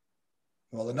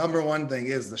 Well, the number one thing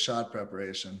is the shot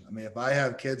preparation. I mean, if I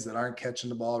have kids that aren't catching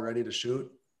the ball ready to shoot,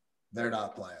 they're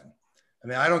not playing. I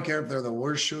mean, I don't care if they're the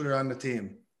worst shooter on the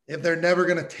team. If they're never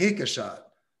going to take a shot,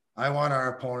 I want our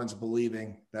opponents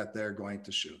believing that they're going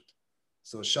to shoot.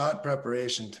 So shot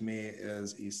preparation to me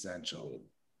is essential.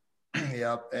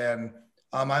 Yep. And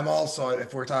I'm also,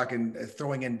 if we're talking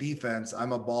throwing in defense,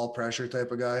 I'm a ball pressure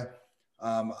type of guy.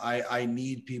 I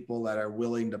need people that are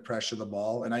willing to pressure the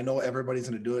ball. And I know everybody's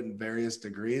going to do it in various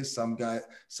degrees.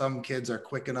 Some kids are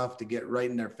quick enough to get right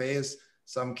in their face.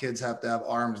 Some kids have to have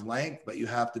arm's length, but you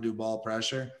have to do ball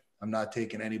pressure. I'm not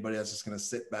taking anybody that's just going to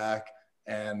sit back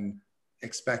and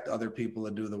expect other people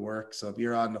to do the work. So if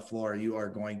you're on the floor, you are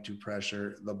going to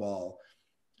pressure the ball.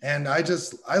 And I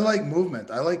like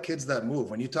movement. I like kids that move.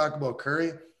 When you talk about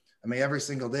Curry, I mean, every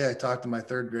single day I talk to my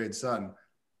 3rd grade son.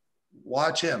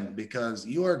 Watch him because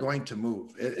you are going to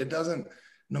move. It doesn't,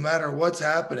 no matter what's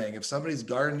happening, if somebody's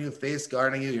guarding you, face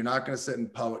guarding you, you're not going to sit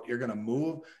and pout. You're going to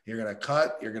move, you're going to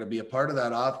cut, you're going to be a part of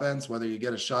that offense, whether you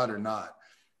get a shot or not.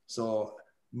 So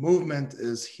movement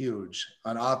is huge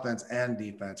on offense and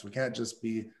defense. We can't just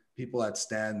be people that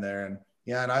stand there. And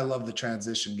yeah, and I love the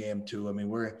transition game too. I mean,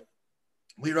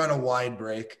 we run a wide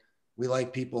break. We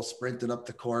like people sprinting up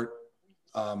the court,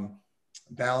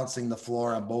 balancing the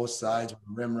floor on both sides with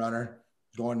a rim runner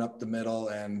going up the middle.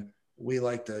 And we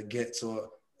like to get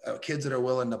kids that are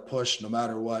willing to push no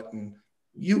matter what. And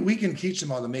we can teach them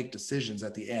how to make decisions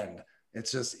at the end.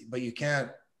 It's just, but you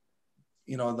can't,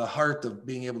 the heart of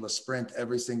being able to sprint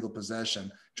every single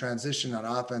possession, transition on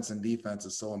offense and defense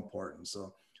is so important.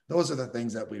 So those are the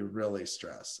things that we really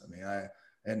stress. I mean,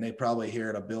 and they probably hear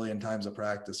it a billion times of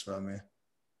practice from me.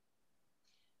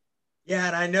 Yeah.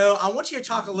 And I want you to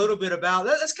talk a little bit about,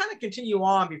 let's kind of continue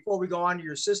on before we go on to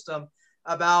your system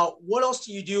about what else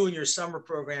do you do in your summer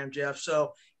program, Jeff?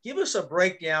 So give us a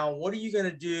breakdown. What are you going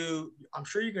to do? I'm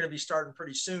sure you're going to be starting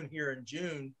pretty soon here in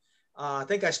June. I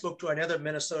think I spoke to another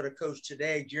Minnesota coach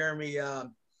today, Jeremy, trying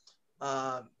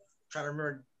to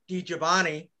remember,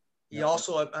 DiGiovanni. He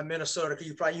also a Minnesota,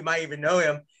 you might even know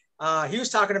him. He was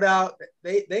talking about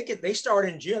they start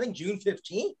in June, I think June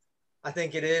 15th, I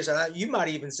think it is. And you might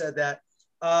even said that.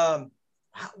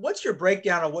 What's your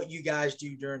breakdown of what you guys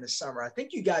do during the summer? I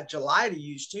think you got July to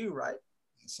use too, right?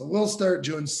 So we'll start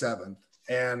June 7th.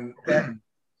 And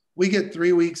we get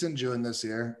 3 weeks in June this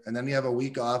year. And then we have a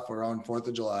week off around 4th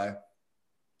of July.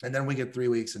 And then we get 3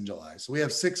 weeks in July. So we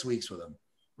have 6 weeks with them.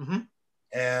 Mm-hmm.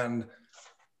 And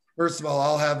first of all,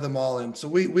 I'll have them all in. So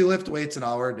we lift weights an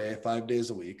hour a day, 5 days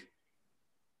a week.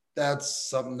 That's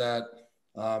something that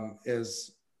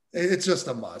it's just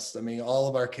a must. I mean, all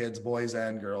of our kids, boys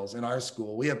and girls in our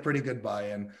school, we have pretty good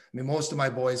buy-in. I mean, most of my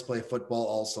boys play football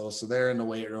also, so they're in the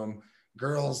weight room.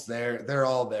 Girls, they're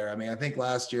all there. I mean, I think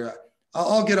last year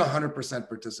I'll get 100%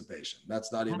 participation.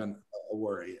 That's not even a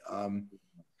worry.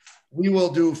 We will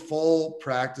do full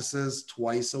practices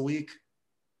twice a week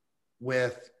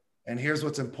and here's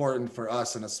what's important for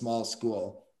us in a small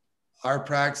school. Our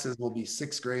practices will be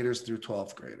 6th graders through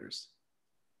 12th graders.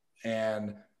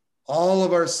 And all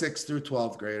of our 6th through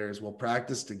 12th graders will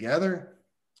practice together.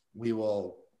 We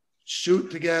will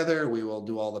shoot together. We will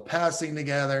do all the passing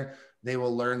together. They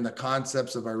will learn the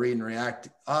concepts of our read and react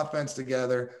offense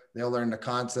together. They'll learn the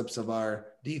concepts of our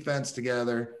defense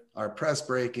together, our press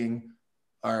breaking,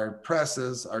 our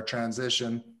presses, our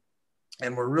transition.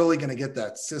 And we're really going to get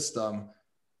that system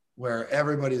where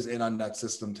everybody's in on that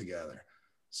system together.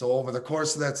 So over the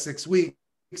course of that 6 weeks,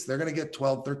 they're going to get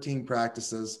 12, 13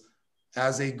 practices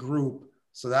as a group.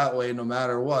 So that way, no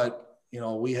matter what,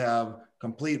 we have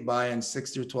complete buy-in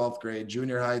 6th through 12th grade,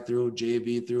 junior high through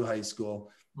JV through high school,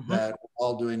 that we're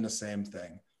all doing the same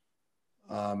thing.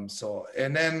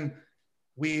 And then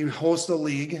we host a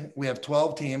league. We have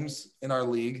 12 teams in our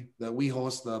league that we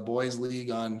host the boys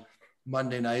league on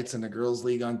Monday nights and the girls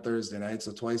league on Thursday nights.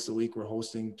 So twice a week, we're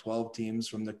hosting 12 teams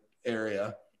from the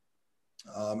area.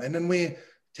 And then we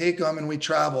take them and we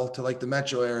travel to like the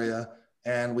metro area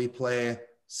and we play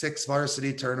 6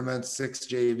 varsity tournaments, 6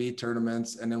 JV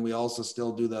tournaments. And then we also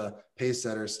still do the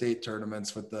Pacesetter state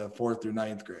tournaments with the 4th through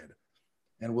 9th grade.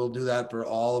 And we'll do that for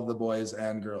all of the boys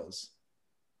and girls.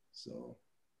 So,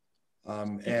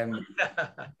 and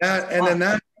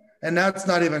that's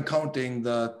not even counting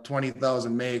the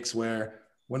 20,000 makes where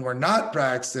when we're not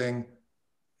practicing,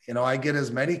 I get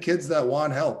as many kids that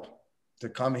want help to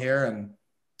come here. And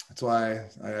that's why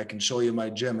I can show you my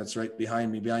gym. It's right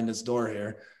behind me, behind this door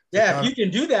here. Yeah, if you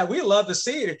can do that, we'd love to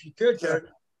see it if you could.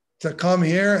 To come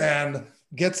here and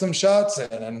get some shots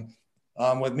in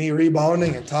and with me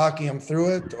rebounding and talking them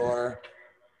through it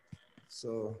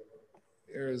so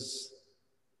here's.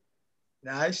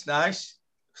 Nice. Looks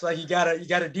like you got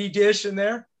a D dish in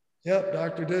there. Yep,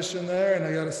 Dr. Dish in there, and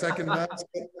I got a second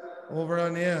basket over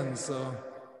on the end. So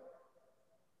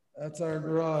that's our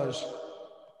garage.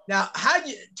 Now,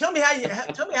 tell me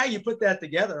how you put that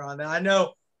together on that? I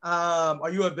know.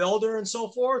 Are you a builder and so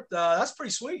forth? That's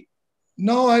pretty sweet.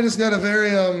 No, I just got a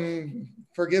very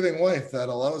forgiving wife that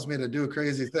allows me to do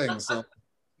crazy things. So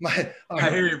I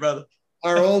hear you, brother.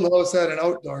 Our old house had an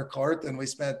outdoor court, and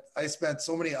I spent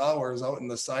so many hours out in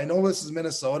the sun. I know this is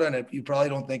Minnesota, and you probably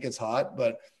don't think it's hot,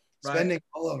 but spending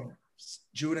all of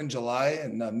June and July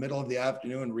in the middle of the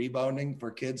afternoon rebounding for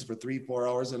kids for 3-4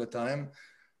 hours at a time,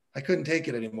 I couldn't take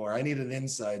it anymore. I needed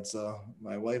inside, so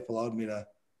my wife allowed me to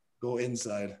go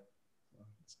inside.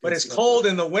 But it's cold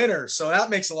in the winter, so that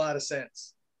makes a lot of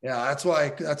sense. Yeah, that's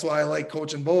why I like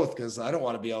coaching both, because I don't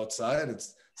want to be outside.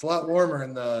 It's a lot warmer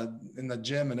in the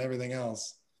gym and everything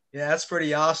else. Yeah, that's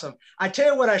pretty awesome. I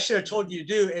tell you what I should have told you to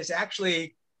do is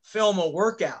actually film a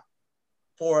workout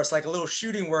for us, like a little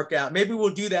shooting workout. Maybe we'll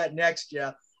do that next,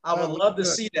 Jeff. I would love to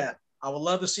see that. I would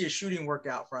love to see a shooting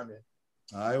workout from you.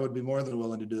 I would be more than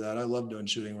willing to do that. I love doing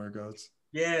shooting workouts.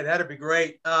 Yeah, that'd be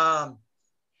great.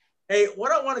 Hey,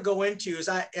 what I want to go into is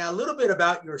a little bit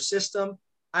about your system.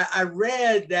 I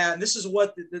read that, and this is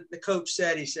what the coach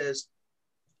said. He says,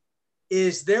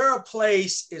 is there a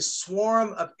place, is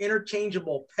swarm of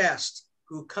interchangeable pests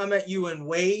who come at you in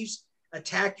waves,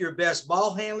 attack your best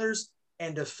ball handlers,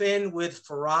 and defend with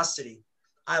ferocity?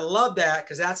 I love that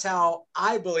because that's how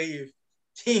I believe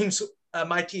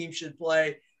my team should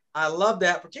play. I love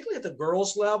that, particularly at the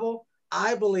girls level.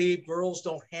 I believe girls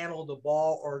don't handle the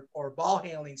ball or ball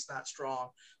handling's not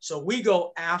strong. So we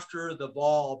go after the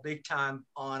ball big time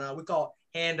on, we call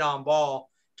it hand on ball.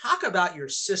 Talk about your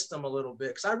system a little bit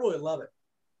because I really love it.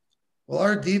 Well,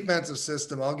 our defensive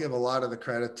system, I'll give a lot of the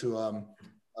credit to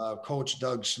Coach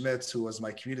Doug Schmitz, who was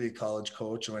my community college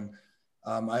coach. When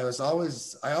I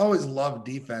always loved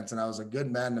defense, and I was a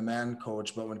good man-to-man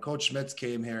coach. But when Coach Schmitz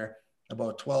came here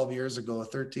about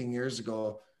 13 years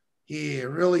ago, he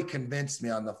really convinced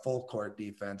me on the full court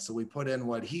defense. So we put in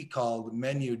what he called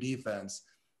menu defense,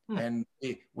 and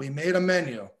we made a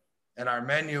menu, and our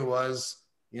menu was,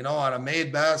 on a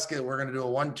made basket, we're going to do a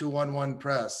 1-2-1-1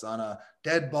 press. On a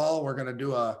dead ball, we're going to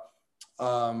do a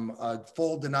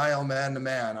full denial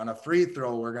man-to-man. On a free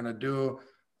throw, we're going to do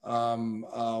a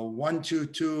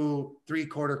 1-2-2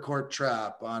 three-quarter court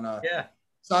trap. On a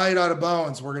side out of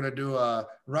bounds, we're going to do a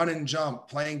run and jump,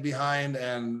 playing behind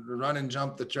and run and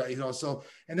jump the trap. So,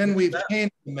 and then we've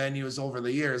changed the menus over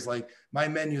the years. Like my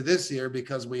menu this year,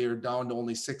 because we are down to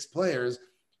only 6 players,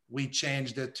 we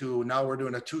changed it to now we're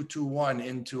doing a 2-2-1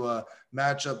 into a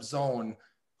matchup zone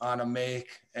on a make,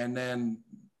 and then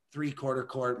three-quarter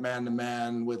court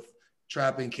man-to-man with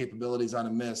trapping capabilities on a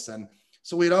miss. And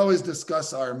so we'd always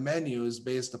discuss our menus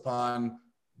based upon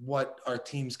what our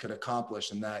teams could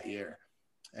accomplish in that year.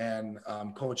 And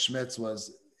Coach Schmitz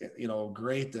was,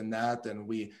 great in that. And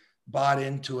we bought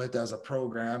into it as a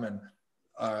program. And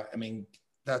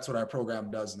that's what our program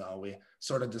does now. We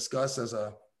sort of discuss as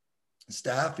a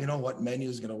staff, what menu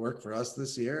is going to work for us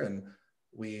this year. And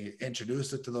we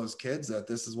introduce it to those kids that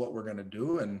this is what we're going to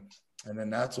do. And then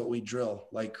that's what we drill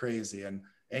like crazy. And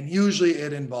usually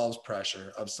it involves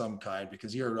pressure of some kind,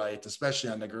 because you're right, especially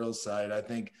on the girls' side. I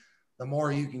think the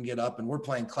more you can get up, and we're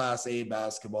playing Class A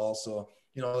basketball. So,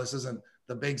 this isn't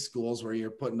the big schools where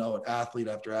you're putting out athlete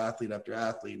after athlete after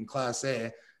athlete. In Class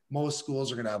A, most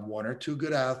schools are going to have 1 or 2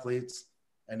 good athletes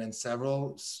and then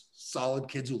several solid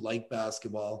kids who like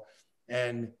basketball.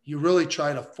 And you really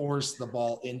try to force the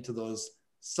ball into those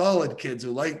solid kids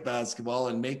who like basketball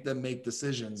and make them make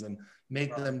decisions and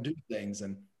make them do things.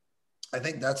 And I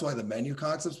think that's why the menu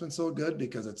concept's been so good,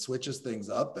 because it switches things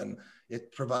up and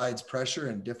it provides pressure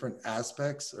in different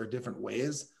aspects or different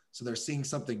ways. So they're seeing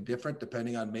something different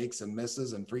depending on makes and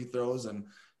misses and free throws and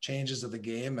changes of the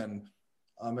game. And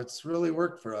it's really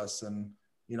worked for us. And,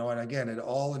 and again, it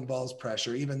all involves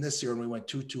pressure. Even this year when we went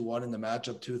 2-2-1 in the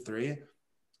matchup 2-3,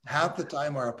 half the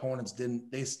time our opponents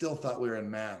they still thought we were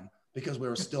in man because we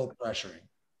were still pressuring.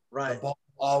 Right. The ball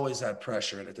always had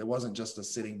pressure in it. It wasn't just a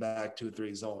sitting back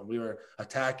 2-3 zone. We were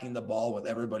attacking the ball with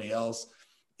everybody else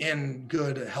in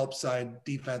good help side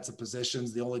defensive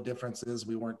positions. The only difference is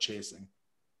we weren't chasing.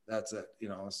 That's it,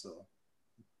 so.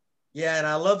 Yeah, and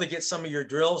I love to get some of your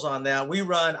drills on that.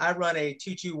 I run a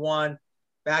 2-2-1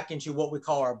 back into what we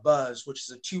call our buzz, which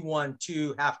is a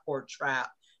 2-1-2 half court trap.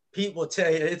 Pete will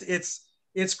tell you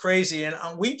it's crazy. And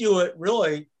we do it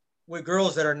really with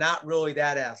girls that are not really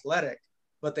that athletic,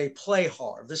 but they play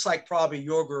hard, just like probably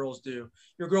your girls do.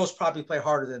 Your girls probably play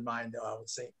harder than mine, though, I would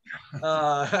say.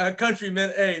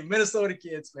 Minnesota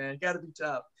kids, man, got to be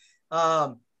tough.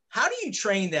 How do you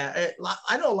train that?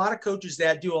 I know a lot of coaches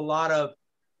that do a lot of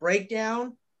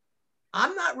breakdown.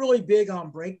 I'm not really big on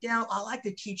breakdown. I like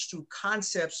to teach through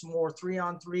concepts more,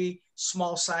 3-on-3,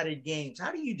 small-sided games.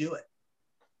 How do you do it?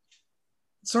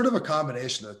 Sort of a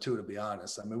combination of the two, to be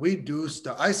honest.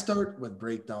 I start with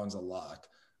breakdowns a lot,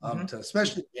 to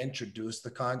especially introduce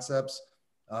the concepts.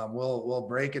 We'll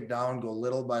break it down, go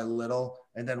little by little.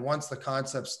 And then once the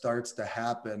concept starts to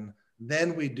happen,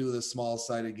 then we do the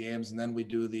small-sided games. And then we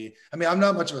do I'm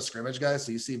not much of a scrimmage guy,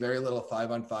 so you see very little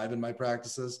 5-on-5 in my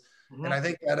practices. And I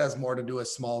think that has more to do with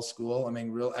small school.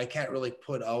 I can't really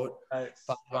put out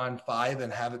 5-on-5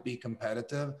 and have it be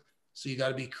competitive. So you got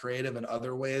to be creative in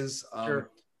other ways.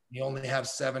 Sure. You only have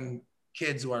 7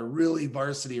 kids who are really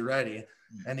varsity ready,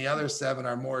 and the other 7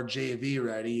 are more JV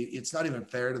ready. It's not even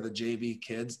fair to the JV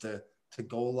kids to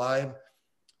go live.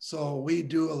 So we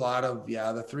do a lot of, the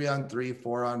 3-on-3,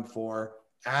 4-on-4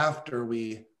 after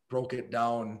we broke it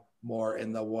down more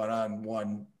in the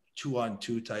 1-on-1,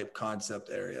 2-on-2 type concept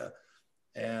area.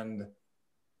 And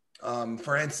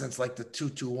for instance, like the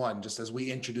 2-2-1, just as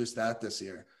we introduced that this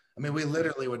year, I mean, we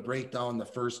literally would break down the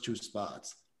first two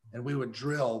spots and we would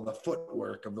drill the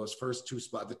footwork of those first two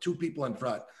spots, the two people in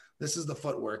front. This is the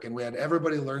footwork. And we had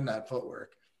everybody learn that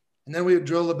footwork. And then we would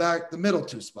drill the middle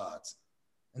two spots.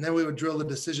 And then we would drill the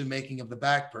decision-making of the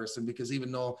back person, because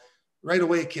even though right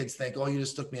away kids think, oh, you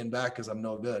just took me in back because I'm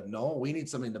no good. No, we need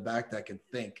somebody in the back that can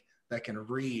think, that can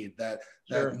read, that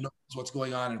knows what's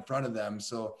going on in front of them.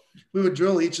 So we would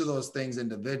drill each of those things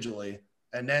individually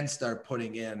and then start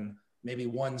putting in maybe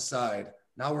one side.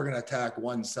 Now we're going to attack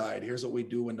one side. Here's what we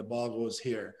do when the ball goes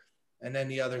here. And then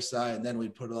the other side, and then we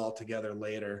put it all together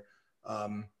later.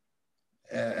 And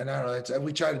I don't know,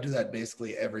 we try to do that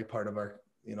basically every part of our,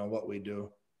 what we do.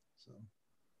 So.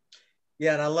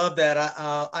 Yeah, and I love that.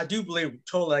 I do believe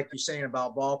totally like you're saying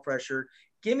about ball pressure.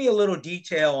 Give me a little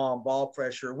detail on ball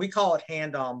pressure. We call it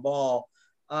hand on ball.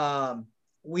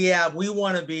 We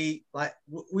want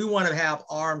to have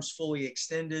arms fully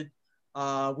extended.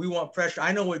 We want pressure.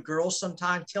 I know with girls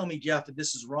sometimes, tell me, Jeff, if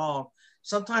this is wrong.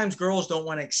 Sometimes girls don't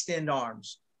want to extend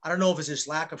arms. I don't know if it's just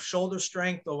lack of shoulder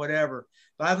strength or whatever,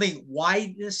 but I think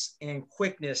wideness and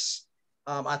quickness,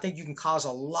 I think you can cause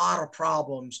a lot of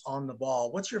problems on the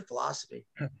ball. What's your philosophy?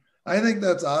 I think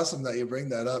that's awesome that you bring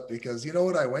that up, because you know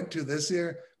what I went to this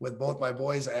year with both my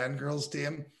boys and girls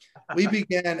team? We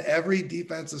began every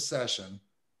defensive session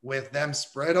with them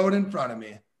spread out in front of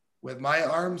me with my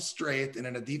arms straight and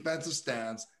in a defensive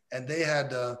stance, and they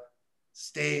had to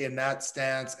stay in that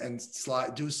stance and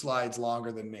do slides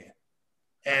longer than me.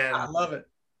 And I love it.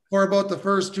 For about the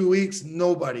first 2 weeks,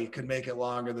 nobody could make it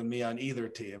longer than me on either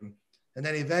team. And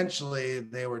then eventually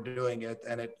they were doing it,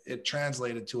 and it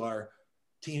translated to our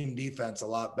team defense a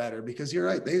lot better, because you're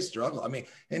right, they struggle. I mean,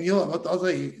 and I'll tell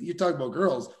you, you talk about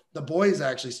girls, the boys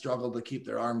actually struggled to keep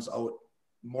their arms out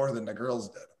more than the girls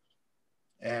did.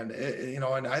 And,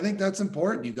 and I think that's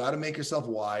important. You got to make yourself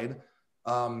wide,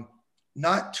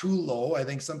 not too low. I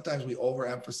think sometimes we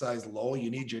overemphasize low.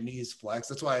 You need your knees flexed.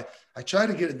 That's why I try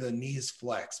to get the knees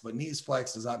flexed, but knees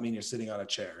flexed does not mean you're sitting on a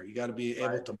chair. You got to be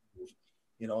able to move,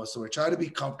 so we try to be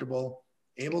comfortable,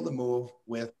 able to move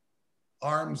with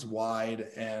arms wide.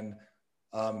 And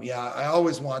I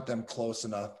always want them close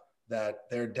enough that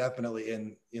they're definitely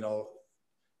in,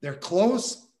 they're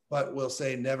close, but we'll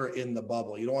say never in the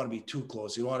bubble. You don't want to be too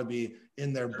close. You don't want to be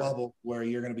in their bubble where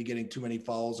you're going to be getting too many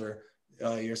fouls, or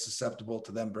you're susceptible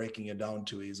to them breaking you down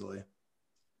too easily.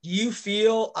 Do you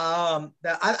feel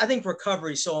that I think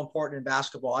recovery is so important in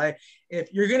basketball?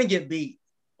 If you're going to get beat,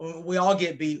 we all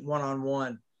get beat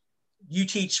one-on-one. You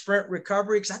teach sprint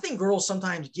recovery, because I think girls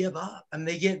sometimes give up and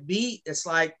they get beat. It's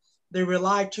like they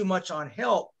rely too much on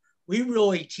help. We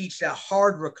really teach that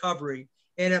hard recovery,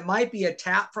 and it might be a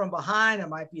tap from behind. It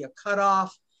might be a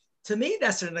cutoff. To me,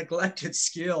 that's a neglected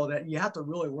skill that you have to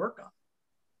really work on.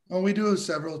 Well, we do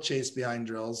several chase behind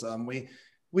drills.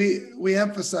 We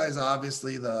emphasize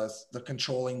obviously the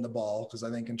controlling the ball, because I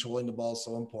think controlling the ball is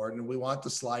so important. We want the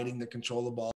sliding to control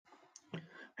the ball.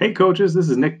 Hey coaches, this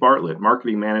is Nick Bartlett,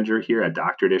 marketing manager here at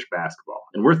Dr. Dish Basketball,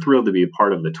 and we're thrilled to be a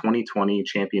part of the 2020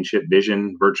 Championship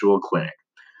Vision Virtual Clinic.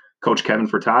 Coach Kevin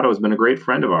Furtado has been a great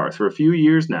friend of ours for a few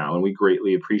years now, and we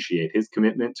greatly appreciate his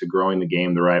commitment to growing the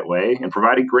game the right way and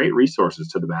providing great resources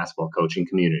to the basketball coaching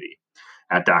community.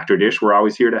 At Dr. Dish, we're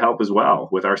always here to help as well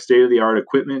with our state-of-the-art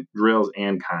equipment, drills,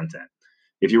 and content.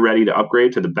 If you're ready to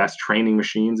upgrade to the best training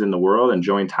machines in the world and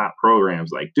join top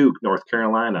programs like Duke, North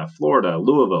Carolina, Florida,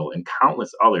 Louisville, and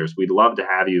countless others, we'd love to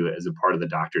have you as a part of the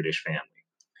Dr. Dish family.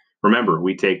 Remember,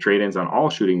 we take trade-ins on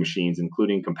all shooting machines,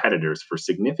 including competitors, for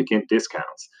significant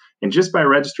discounts. And just by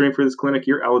registering for this clinic,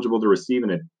 you're eligible to receive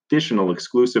an additional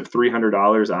exclusive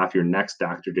 $300 off your next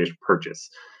Dr. Dish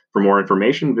purchase. For more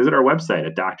information, visit our website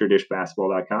at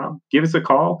drdishbasketball.com, give us a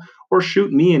call, or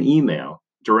shoot me an email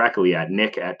directly at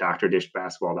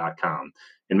nick@drdishbasketball.com.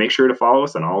 And make sure to follow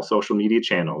us on all social media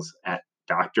channels at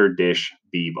Dr. Dish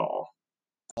B-Ball.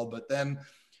 But then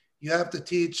you have to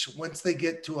teach, once they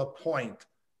get to a point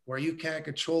where you can't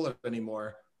control it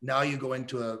anymore, now you go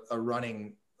into a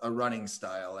running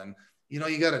style. And,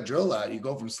 you got to drill that. You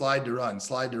go from slide to run to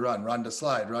slide, run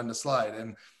to slide.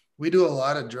 And we do a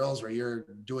lot of drills where you're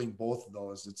doing both of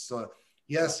those. It's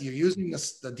yes, you're using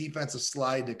the defensive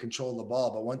slide to control the ball,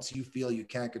 but once you feel you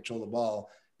can't control the ball,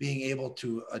 being able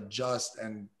to adjust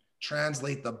and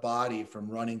translate the body from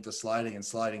running to sliding and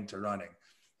sliding to running.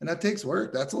 And that takes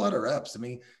work. That's a lot of reps. I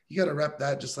mean, you got to rep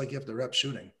that just like you have to rep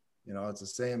shooting. It's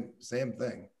the same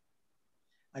thing.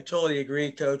 I totally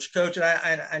agree, Coach. Coach,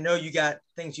 and I know you got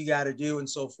things you got to do and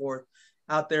so forth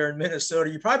out there in Minnesota.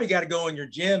 You probably got to go in your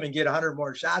gym and get 100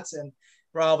 more shots in,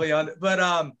 probably on.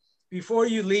 But before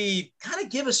you leave, kind of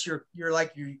give us your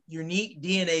unique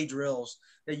DNA drills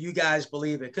that you guys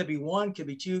believe. It could be one, could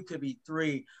be two, could be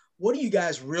three. What do you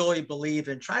guys really believe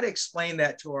in? Try to explain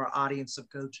that to our audience of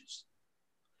coaches.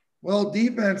 Well,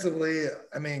 defensively,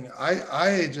 I mean,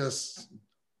 I just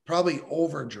probably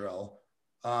over drill.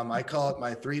 I call it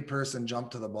my 3-person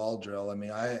jump to the ball drill. I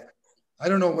mean, I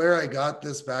don't know where I got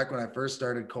this back when I first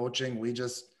started coaching. We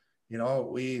just,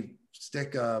 we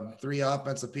stick 3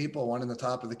 offensive people, 1 in the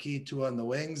top of the key, 2 on the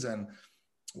wings. And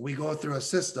we go through a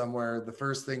system where the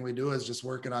first thing we do is just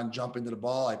working on jumping to the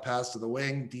ball. I pass to the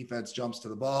wing, defense jumps to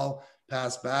the ball,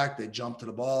 pass back, they jump to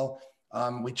the ball.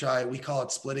 We call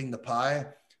it splitting the pie.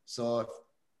 So if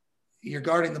you're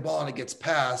guarding the ball and it gets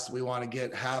passed, we want to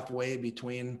get halfway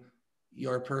between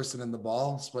your person and the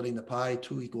ball, splitting the pie,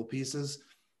 2 equal pieces.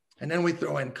 And then we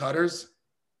throw in cutters.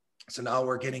 So now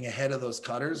we're getting ahead of those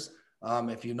cutters.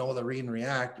 If you know the read and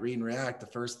react, the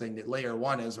first thing that layer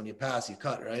 1 is when you pass, you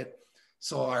cut, right?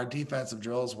 So our defensive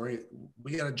drills, we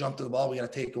got to jump to the ball. We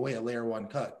got to take away a layer 1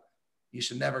 cut. You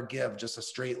should never give just a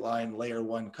straight line layer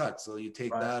 1 cut. So you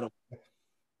take that away.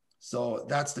 So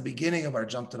that's the beginning of our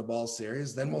jump to the ball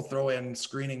series. Then we'll throw in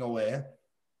screening away.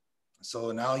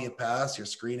 So now you pass, you're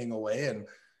screening away, and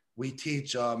we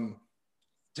teach to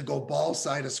go ball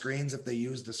side of screens if they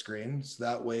use the screen. So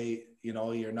that way,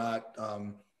 you're not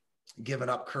giving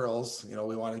up curls.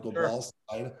 We want to go ball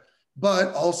side,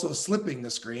 but also slipping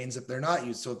the screens if they're not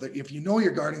used. So if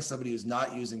you're guarding somebody who's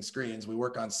not using screens, we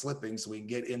work on slipping so we can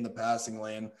get in the passing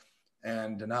lane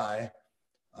and deny.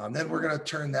 Then we're going to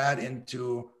turn that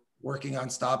into working on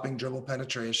stopping dribble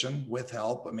penetration with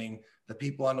help. I mean, the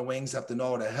people on the wings have to know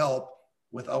how to help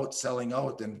without selling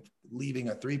out and leaving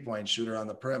a 3-point shooter on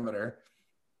the perimeter.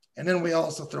 And then we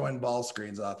also throw in ball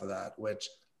screens off of that, which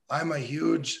I'm a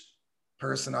huge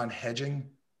person on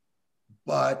hedging,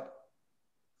 but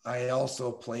I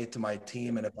also play to my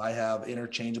team. And if I have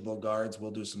interchangeable guards,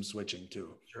 we'll do some switching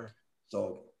too. Sure.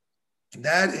 So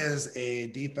that is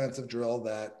a defensive drill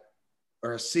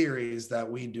or a series that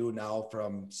we do now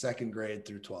from 2nd grade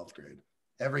through 12th grade.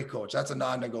 Every coach, that's a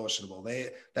non-negotiable.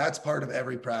 That's part of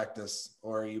every practice,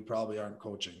 or you probably aren't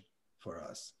coaching for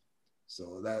us.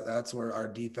 So that's where our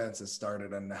defense has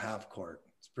started on the half court.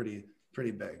 It's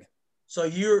pretty big. So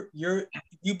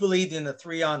you believed in the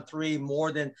 3-on-3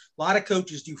 more than a lot of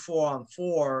coaches do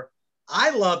 4-on-4. I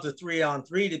love the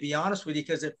 3-on-3, to be honest with you,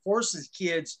 because it forces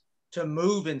kids to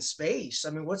move in space.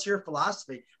 I mean, what's your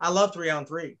philosophy? I love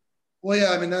 3-on-3. Well,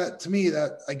 yeah, I mean,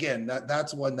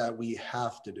 that's one that we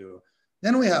have to do.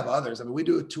 Then we have others. I mean, we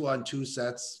do 2-on-2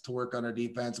 sets to work on our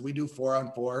defense. We do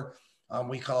 4-on-4.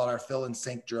 We call it our fill and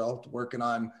sink drill, working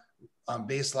on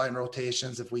baseline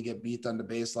rotations if we get beat on the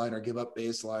baseline or give up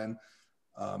baseline.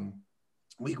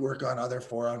 We work on other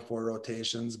 4-on-4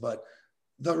 rotations, but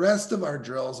the rest of our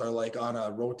drills are like on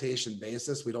a rotation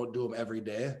basis. We don't do them every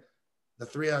day. The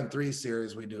 3-on-3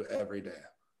 series we do every day.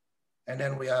 And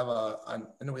then we have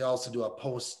we also do a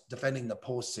post defending the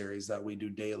post series that we do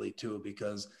daily too,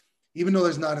 because even though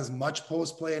there's not as much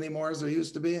post play anymore as there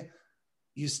used to be,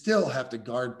 you still have to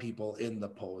guard people in the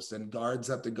post, and guards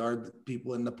have to guard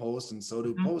people in the post, and so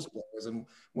do post players and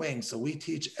wings. So we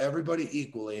teach everybody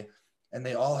equally, and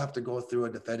they all have to go through a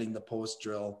defending the post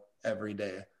drill every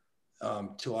day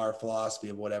to our philosophy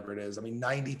of whatever it is. I mean,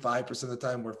 95% of the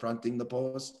time we're fronting the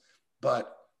post,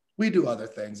 but we do other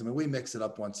things. I mean, we mix it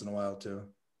up once in a while too.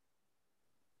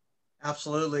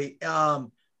 Absolutely.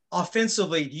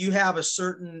 Offensively, do you have a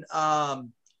certain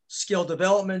skill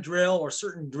development drill or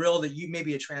certain drill that you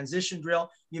maybe a transition drill?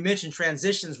 You mentioned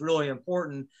transition is really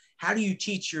important. How do you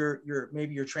teach your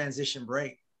transition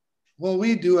break? Well,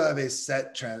 we do have a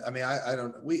set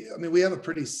we have a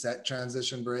pretty set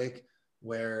transition break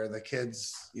where the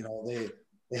kids,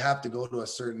 they have to go to a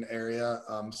certain area.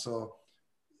 So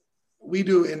we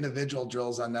do individual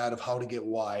drills on that of how to get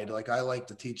wide. Like I like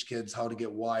to teach kids how to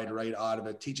get wide right out of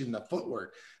it, teaching the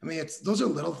footwork. I mean, those are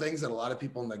little things that a lot of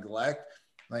people neglect.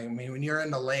 Like, I mean, when you're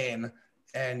in the lane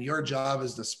and your job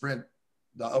is to sprint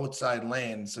the outside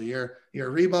lane, so you're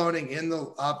rebounding in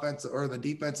the offense or the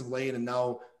defensive lane, and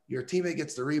now your teammate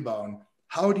gets the rebound.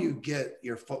 How do you get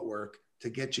your footwork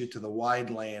to get you to the wide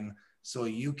lane so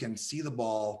you can see the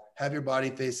ball, have your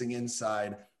body facing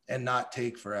inside, and not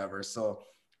take forever? So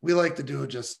we like to do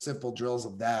just simple drills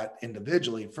of that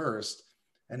individually first.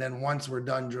 And then once we're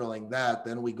done drilling that,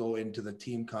 then we go into the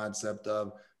team concept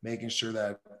of making sure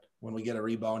that when we get a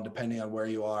rebound, depending on where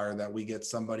you are, that we get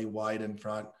somebody wide in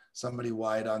front, somebody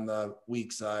wide on the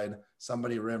weak side,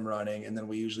 somebody rim running, and then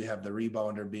we usually have the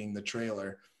rebounder being the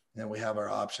trailer, and we have our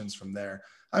options from there.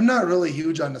 I'm not really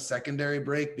huge on the secondary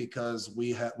break because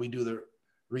we do the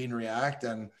read and react,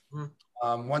 and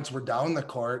once we're down the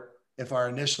court, if our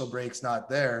initial break's not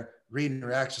there, read and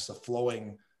react is just a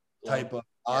flowing type of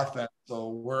offense. So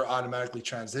we're automatically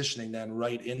transitioning then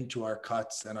right into our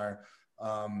cuts and our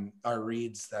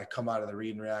reads that come out of the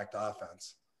read and react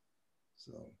offense.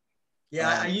 So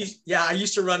I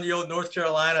used to run the old North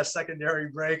Carolina secondary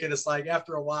break, and it's like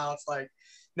after a while, it's like,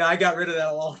 no, I got rid of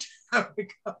that a long time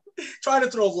ago. Trying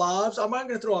to throw lobs. I'm not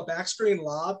going to throw a back screen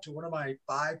lob to one of my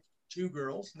 5'2"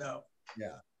 girls. No.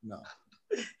 Yeah, no.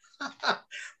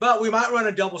 But we might run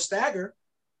a double stagger.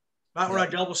 Run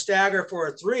a double stagger for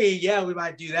a 3. Yeah, we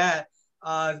might do that.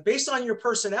 Based on your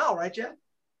personnel, right, Jeff?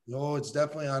 No, it's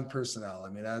definitely on personnel. I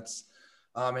mean, that's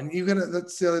and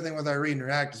that's the other thing with our read and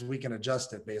react is we can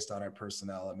adjust it based on our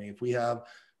personnel. I mean, if we have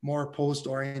more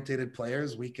post-orientated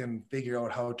players, we can figure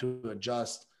out how to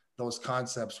adjust those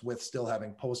concepts with still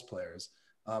having post players.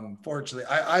 Fortunately,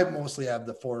 I mostly have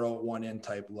the 4-out 1-in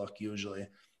type look usually,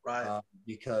 right?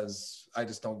 Because I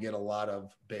just don't get a lot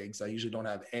of bigs. I usually don't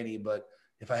have any, but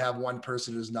if I have one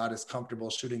person who's not as comfortable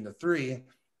shooting the 3,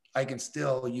 I can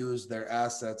still use their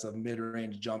assets of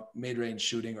mid-range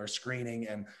shooting or screening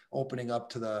and opening up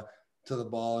to the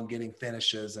ball and getting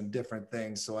finishes and different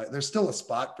things. So there's still a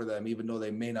spot for them, even though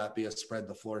they may not be a spread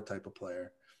the floor type of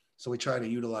player. So we try to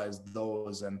utilize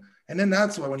those. And then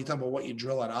that's why when you talk about what you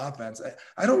drill on offense,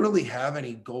 I don't really have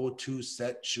any go-to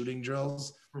set shooting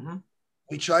drills. Mm-hmm.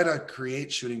 We try to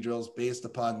create shooting drills based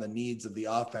upon the needs of the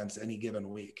offense any given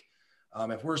week.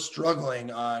 If we're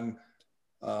struggling on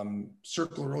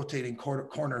circle rotating corner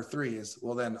 3s,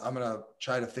 well, then I'm going to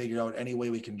try to figure out any way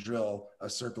we can drill a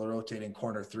circle rotating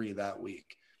corner 3 that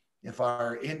week. If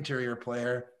our interior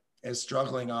player is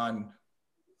struggling on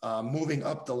moving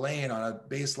up the lane on a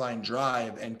baseline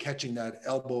drive and catching that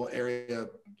elbow area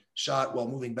shot while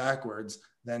moving backwards,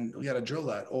 then we got to drill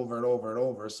that over and over and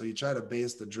over. So you try to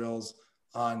base the drills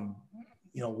on,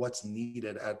 what's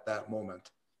needed at that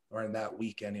moment or in that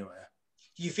week anyway.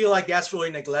 Do you feel like that's really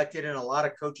neglected in a lot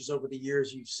of coaches over the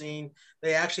years you've seen?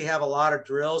 They actually have a lot of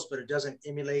drills, but it doesn't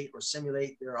emulate or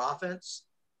simulate their offense.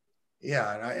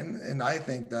 Yeah. And I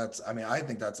think that's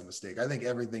a mistake. I think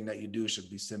everything that you do should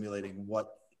be simulating what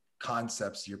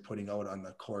concepts you're putting out on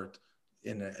the court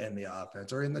in the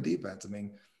offense or in the defense. I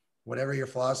mean, whatever your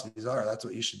philosophies are, that's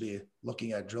what you should be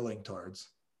looking at drilling towards.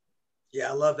 Yeah,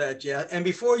 I love that, Jeff. And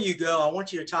before you go, I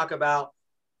want you to talk about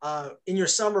in your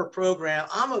summer program.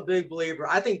 I'm a big believer.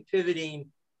 I think pivoting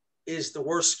is the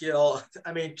worst skill.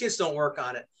 I mean, kids don't work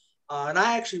on it. And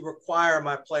I actually require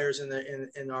my players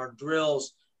in our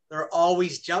drills. They're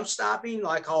always jump stopping.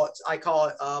 I call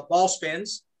it ball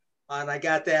spins. And I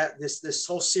got this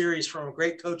whole series from a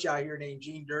great coach out here named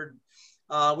Gene Durden.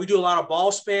 We do a lot of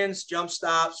ball spins, jump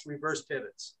stops, reverse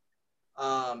pivots.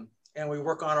 And we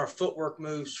work on our footwork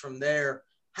moves from there.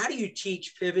 How do you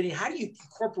teach pivoting? How do you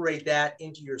incorporate that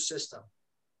into your system?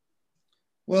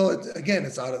 Well,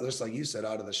 it's out of, just like you said,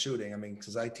 out of the shooting. I mean,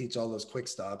 because I teach all those quick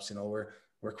stops,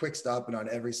 we're quick stopping on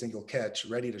every single catch,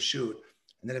 ready to shoot.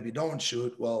 And then if you don't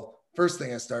shoot, well, first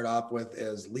thing I start off with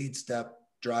is lead step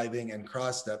driving and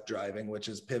cross step driving, which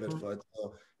is pivot foot.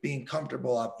 So being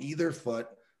comfortable off either foot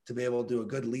to be able to do a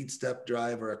good lead step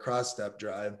drive or a cross step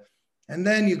drive. And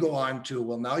then you go on to,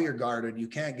 well, now you're guarded. You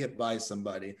can't get by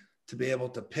somebody to be able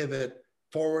to pivot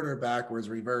forward or backwards,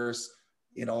 reverse,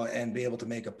 and be able to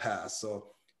make a pass. So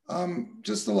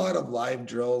just a lot of live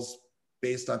drills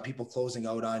based on people closing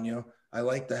out on you. I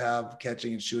like to have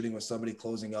catching and shooting with somebody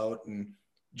closing out and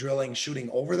drilling, shooting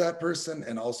over that person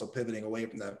and also pivoting away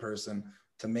from that person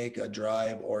to make a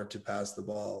drive or to pass the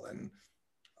ball. And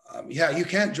you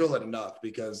can't drill it enough,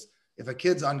 because if a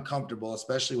kid's uncomfortable,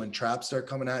 especially when traps start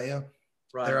coming at you,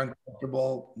 right, they're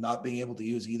uncomfortable not being able to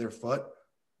use either foot,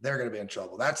 they're going to be in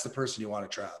trouble. That's the person you want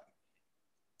to trap.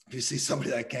 If you see somebody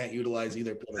that can't utilize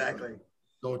either pivot, exactly,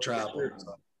 go trap them.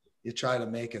 So you try to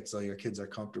make it so your kids are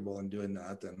comfortable in doing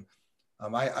that. And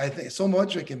I think so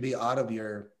much it can be out of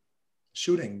your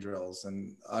shooting drills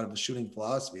and out of the shooting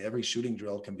philosophy. Every shooting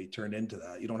drill can be turned into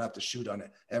that. You don't have to shoot on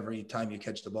it every time you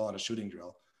catch the ball in a shooting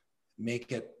drill.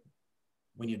 Make it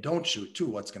when you don't shoot too,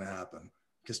 what's going to happen?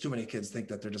 Because too many kids think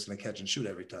that they're just going to catch and shoot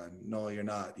every time. No, you're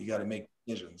not. You got to make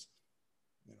decisions.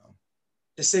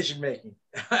 Decision making.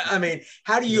 I mean,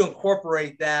 how do you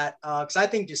incorporate that? Because I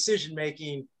think decision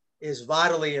making is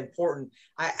vitally important.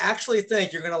 I actually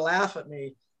think you're going to laugh at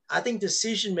me. I think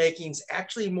decision making is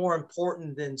actually more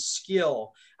important than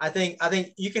skill. I think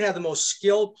you can have the most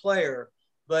skilled player,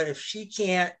 but if she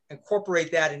can't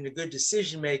incorporate that into good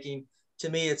decision making, to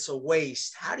me, it's a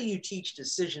waste. How do you teach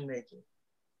decision making?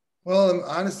 Well,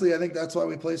 honestly, I think that's why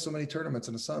we play so many tournaments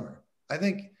in the summer. I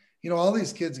think, all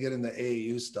these kids get in the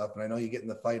AAU stuff, and I know you get in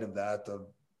the fight of that.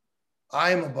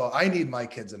 I need my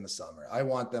kids in the summer. I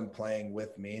want them playing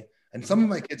with me. And some of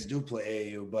my kids do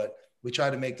play AAU, but we try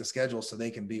to make the schedule so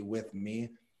they can be with me.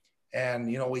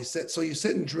 And, you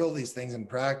sit and drill these things in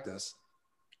practice,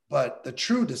 but the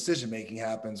true decision-making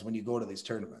happens when you go to these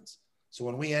tournaments. So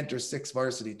when we enter 6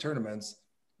 varsity tournaments,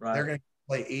 right, they're going to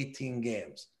play 18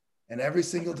 games. And every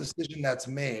single decision that's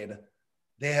made,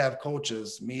 they have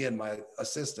coaches, me and my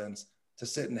assistants, to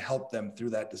sit and help them through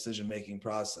that decision-making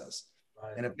process.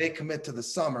 Right. And if they commit to the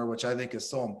summer, which I think is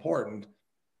so important,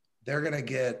 they're going to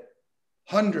get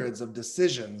hundreds of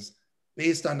decisions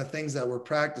based on the things that we're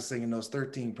practicing in those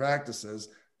 13 practices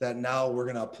that now we're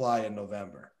going to apply in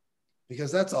November.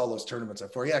 Because that's all those tournaments are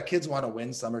for. Yeah, kids want to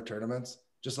win summer tournaments,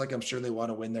 just like I'm sure they want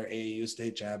to win their AAU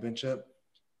state championship.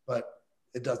 But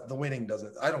the winning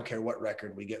doesn't. I don't care what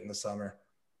record we get in the summer.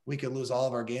 We could lose all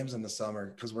of our games in the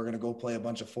summer because we're going to go play a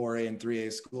bunch of 4A and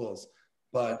 3A schools.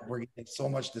 But we're getting so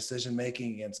much decision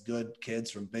making against good kids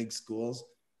from big schools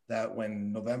that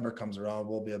when November comes around,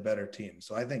 we'll be a better team.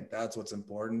 So I think that's what's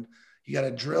important. You got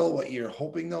to drill what you're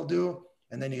hoping they'll do,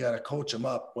 and then you got to coach them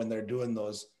up when they're doing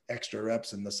those extra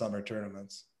reps in the summer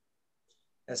tournaments.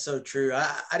 That's so true.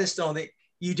 I just don't think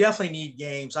you definitely need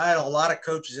games. I had a lot of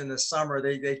coaches in the summer.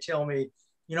 They tell me,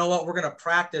 you know what, we're going to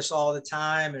practice all the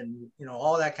time and,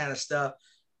 all that kind of stuff.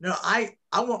 I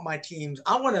want my teams,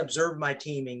 I want to observe my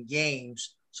team in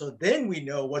games. So then we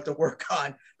know what to work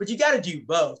on, but you got to do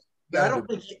both. But I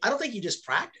don't think you just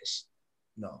practice.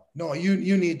 No,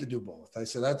 you need to do both. I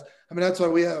said that's why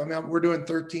we're doing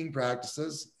 13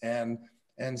 practices and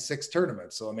 6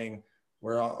 tournaments. So,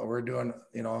 we're doing,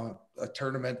 a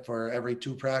tournament for every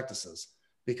 2 practices,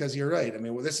 because you're right.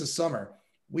 This is summer.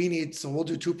 We'll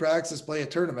do 2 practices, play a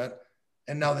tournament.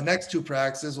 And now the next 2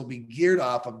 practices will be geared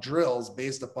off of drills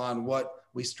based upon what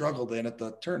we struggled in at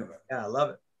the tournament. Yeah, I love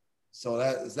it. So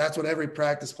that's what every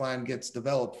practice plan gets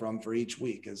developed for each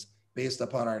week, is based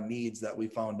upon our needs that we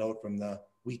found out from the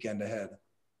weekend ahead.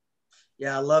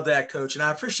 Yeah, I love that, Coach. And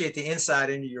I appreciate the insight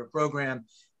into your program.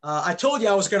 I told you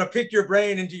I was going to pick your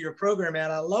brain into your program,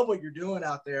 man. I love what you're doing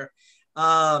out there.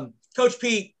 Coach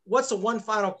Pete, what's the one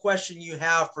final question you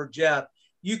have for Jeff?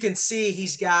 You can see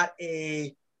he's got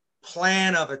a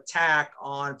plan of attack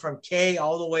on from K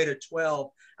all the way to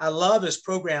 12. I love his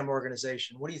program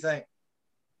organization. What do you think?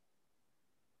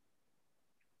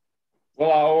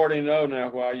 Well, I already know now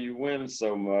why you win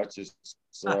so much. It's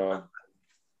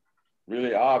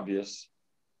really obvious,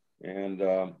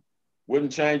 and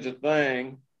wouldn't change a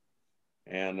thing.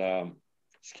 And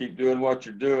just keep doing what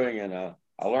you're doing. And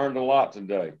I learned a lot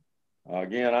today.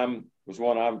 Again, I'm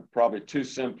probably too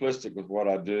simplistic with what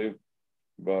I do,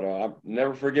 but I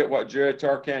never forget what Jerry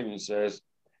Tarkanian says.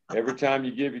 Every time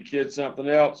you give your kids something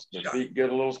else, the feet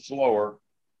get a little slower.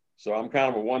 So I'm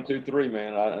kind of a 1, 2, 3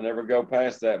 man. I never go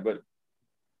past that. But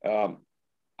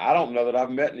I don't know that I've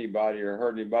met anybody or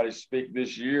heard anybody speak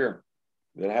this year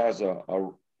that has a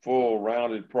full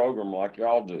rounded program like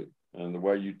y'all do, and the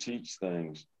way you teach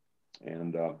things.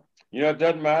 And, it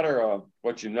doesn't matter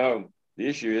what you know. The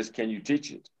issue is, can you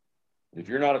teach it? If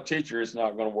you're not a teacher, it's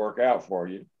not going to work out for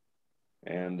you.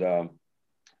 And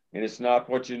it's not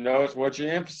what you know, it's what you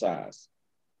emphasize.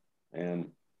 And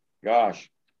gosh,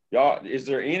 y'all, is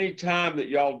there any time that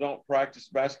y'all don't practice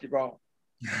basketball?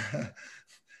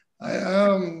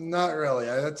 Not really.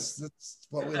 That's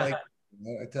what we like.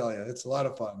 I tell you, it's a lot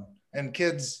of fun. And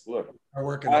kids are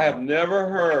working. I have never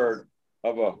heard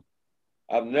of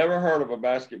a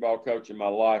basketball coach in my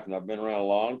life, and I've been around a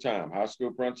long time, high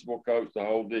school principal, coach, the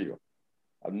whole deal.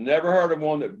 I've never heard of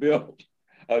one that built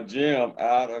a gym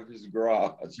out of his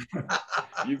garage.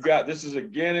 This is a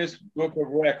Guinness Book of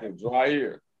Records right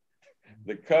here.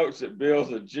 The coach that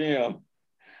builds a gym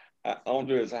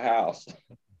onto his house.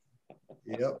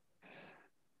 Yep.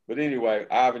 But anyway,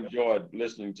 I've enjoyed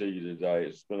listening to you today.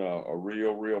 It's been a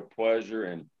real pleasure.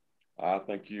 And I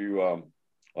think you,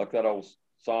 like that old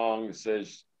song that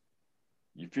says,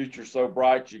 your future's so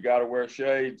bright, you got to wear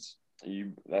shades.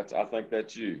 I think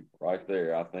that's you right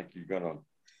there. I think you're going to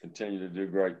continue to do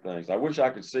great things. I wish I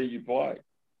could see you play.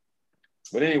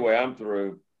 But anyway, I'm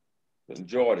through.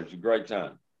 Enjoyed it. It was a great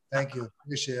time. Thank you.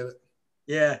 Appreciate it.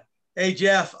 Yeah. Hey,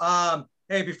 Jeff.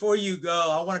 Hey, before you go,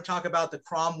 I want to talk about the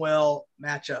Cromwell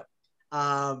matchup.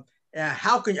 How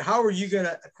are you going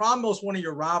to – Cromwell's one of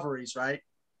your rivalries, right?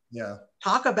 Yeah.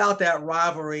 Talk about that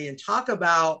rivalry and talk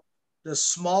about the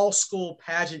small school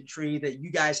pageantry that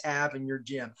you guys have in your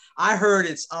gym. I heard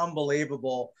it's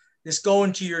unbelievable. Just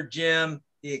going to your gym,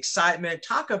 the excitement.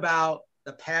 Talk about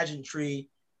the pageantry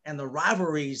and the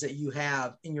rivalries that you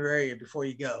have in your area before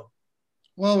you go.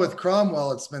 Well, with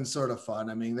Cromwell, it's been sort of fun.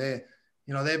 I mean,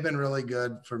 they've been really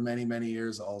good for many, many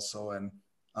years also. And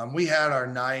we had our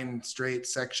 9 straight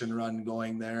section run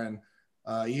going there. And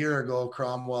a year ago,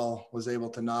 Cromwell was able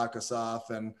to knock us off.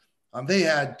 And they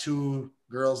had 2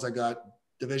 girls that got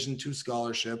Division II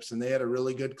scholarships, and they had a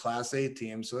really good Class A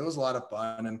team. So it was a lot of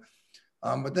fun.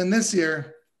 And but then this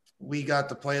year, we got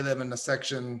to play them in the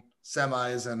section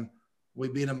semis, and we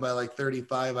beat them by like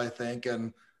 35, I think.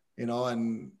 And,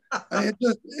 and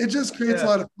it just creates a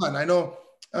lot of fun. I know.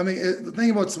 I mean, the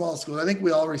thing about small schools, I think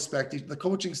we all respect the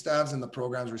coaching staffs and the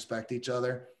programs respect each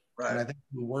other. Right. And I think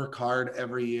we work hard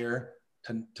every year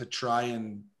to try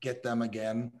and get them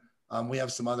again. We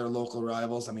have some other local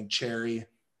rivals. I mean, Cherry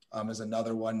is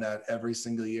another one that every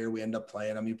single year we end up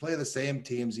playing. I mean, you play the same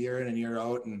teams year in and year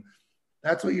out, and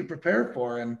that's what you prepare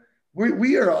for. And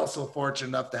we are also fortunate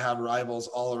enough to have rivals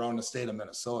all around the state of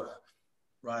Minnesota.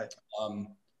 Right.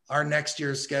 Our next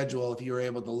year's schedule, if you were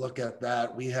able to look at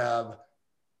that, we have, I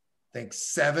think,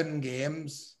 7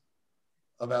 games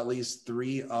of at least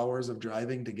 3 hours of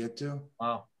driving to get to.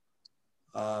 Wow.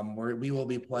 Where we will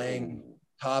be playing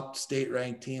top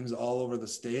state-ranked teams all over the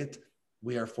state.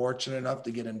 We are fortunate enough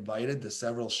to get invited to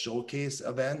several showcase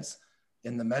events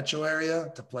in the metro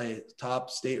area to play top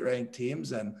state-ranked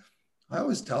teams. And I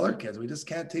always tell our kids, we just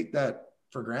can't take that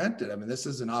for granted. I mean, this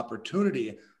is an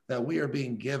opportunity that we are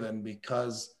being given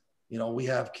because, we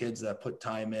have kids that put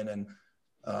time in, and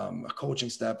a coaching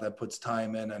staff that puts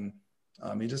time in, and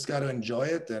you just got to enjoy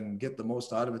it and get the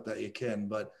most out of it that you can.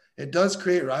 But it does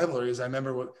create rivalries. I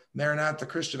remember what Maranatha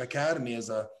Christian Academy is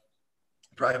a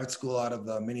private school out of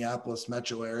the Minneapolis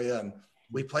metro area. And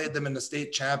we played them in the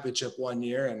state championship one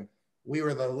year, and we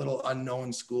were the little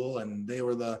unknown school, and they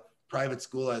were the private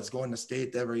school that's going to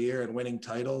state every year and winning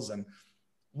titles. And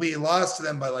we lost to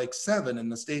them by like 7 in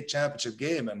the state championship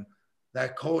game. And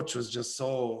that coach was just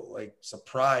so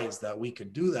surprised that we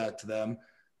could do that to them.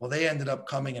 Well, they ended up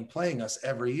coming and playing us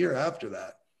every year after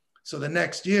that. So the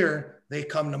next year they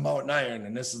come to Mountain Iron,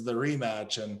 and this is the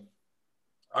rematch, and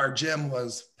our gym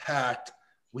was packed.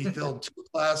 We filled 2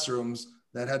 classrooms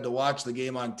that had to watch the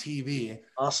game on TV.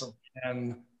 Awesome.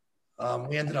 And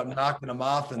we ended up knocking them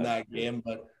off in that game.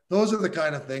 But those are the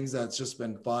kind of things that's just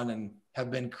been fun and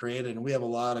have been created. And we have a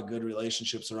lot of good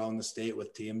relationships around the state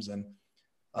with teams. And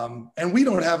we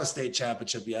don't have a state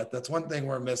championship yet. That's one thing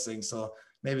we're missing. So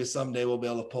maybe someday we'll be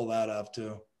able to pull that off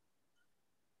too.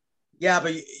 Yeah,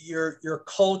 but your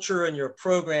culture and your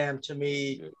program, to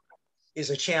me,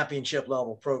 is a championship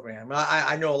level program.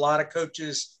 I know a lot of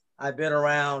coaches. I've been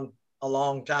around a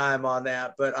long time on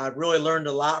that, but I've really learned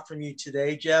a lot from you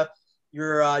today, Jeff.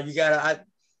 I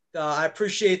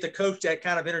appreciate the coach that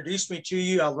kind of introduced me to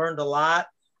you. I learned a lot.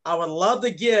 I would love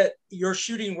to get your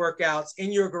shooting workouts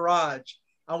in your garage.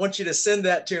 I want you to send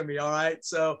that to me. All right.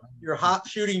 So your hot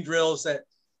shooting drills that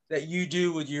you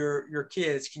do with your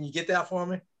kids, can you get that for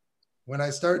me? When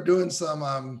I start doing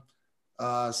some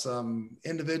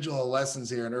individual lessons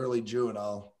here in early June,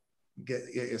 I'll get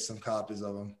you some copies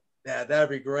of them. Yeah, that'd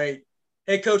be great.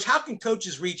 Hey, Coach, how can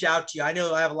coaches reach out to you? I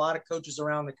know I have a lot of coaches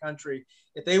around the country.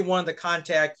 If they wanted to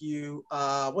contact you,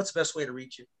 what's the best way to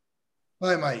reach you?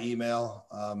 By my email.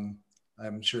 I'm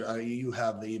sure you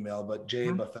have the email, but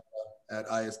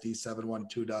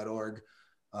jbuffetta@isd712.org.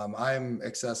 I'm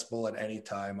accessible at any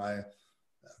time.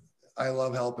 I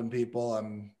love helping people.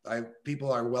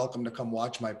 People are welcome to come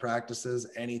watch my practices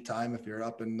anytime if you're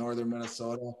up in northern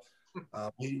Minnesota.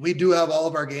 We do have all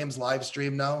of our games live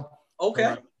streamed now.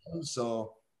 Okay.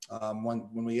 So when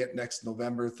we get next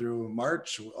November through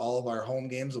March, all of our home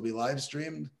games will be live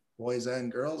streamed, boys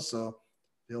and girls. So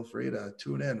feel free to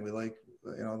tune in. We like,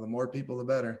 the more people, the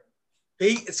better.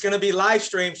 Pete, it's going to be live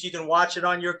streamed, so you can watch it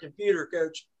on your computer,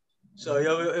 Coach. So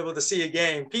you'll be able to see a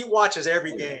game. Pete watches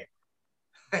every game.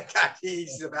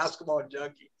 He's a basketball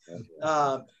junkie.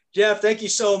 Jeff, thank you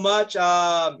so much.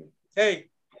 Hey,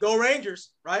 go Rangers,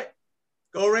 right?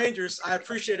 Go Rangers. I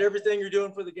appreciate everything you're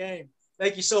doing for the game.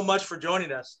 Thank you so much for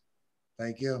joining us.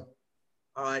 Thank you.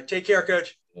 All right. Take care,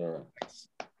 Coach. All right.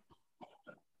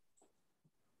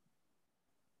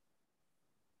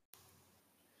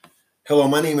 Hello,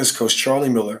 my name is Coach Charlie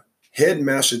Miller, Head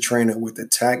Master Trainer with the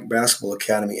TAC Basketball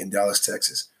Academy in Dallas,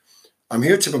 Texas. I'm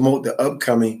here to promote the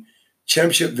upcoming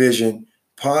Championship Vision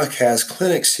podcast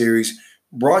clinic series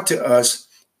brought to us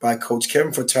by Coach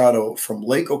Kevin Furtado from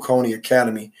Lake Oconee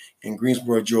Academy in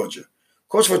Greensboro, Georgia.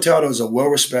 Coach Furtado is a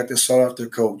well-respected, sought-after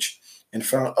coach and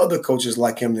found other coaches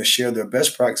like him to share their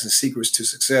best practices and secrets to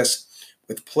success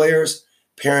with players,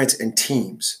 parents, and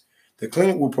teams. The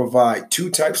clinic will provide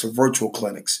 2 types of virtual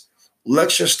clinics,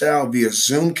 lecture style via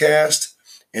Zoomcast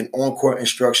and on-court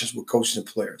instructions with coaches and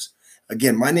players.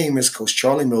 Again, my name is Coach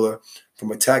Charlie Miller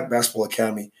from Attack Basketball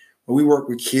Academy, where we work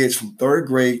with kids from 3rd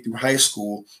grade through high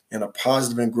school in a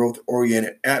positive and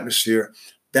growth-oriented atmosphere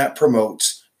that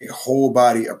promotes a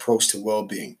whole-body approach to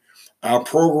well-being. Our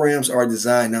programs are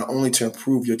designed not only to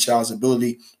improve your child's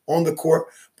ability on the court,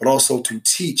 but also to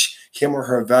teach him or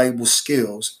her valuable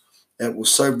skills that will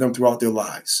serve them throughout their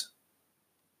lives.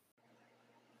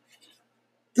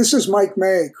 This is Mike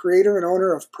May, creator and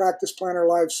owner of Practice Planner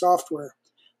Live software.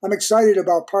 I'm excited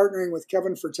about partnering with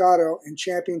Kevin Furtado and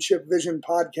Championship Vision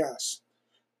podcasts.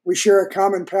 We share a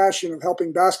common passion of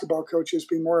helping basketball coaches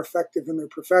be more effective in their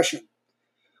profession.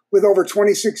 With over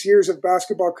 26 years of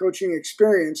basketball coaching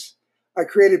experience, I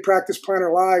created Practice Planner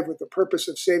Live with the purpose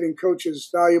of saving coaches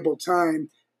valuable time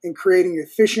in creating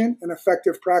efficient and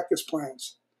effective practice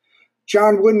plans.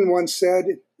 John Wooden once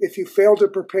said, "If you fail to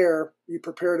prepare, you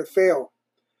prepare to fail."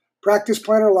 Practice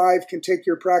Planner Live can take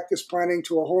your practice planning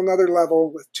to a whole nother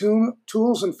level with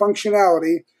tools and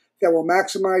functionality that will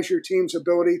maximize your team's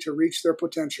ability to reach their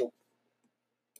potential.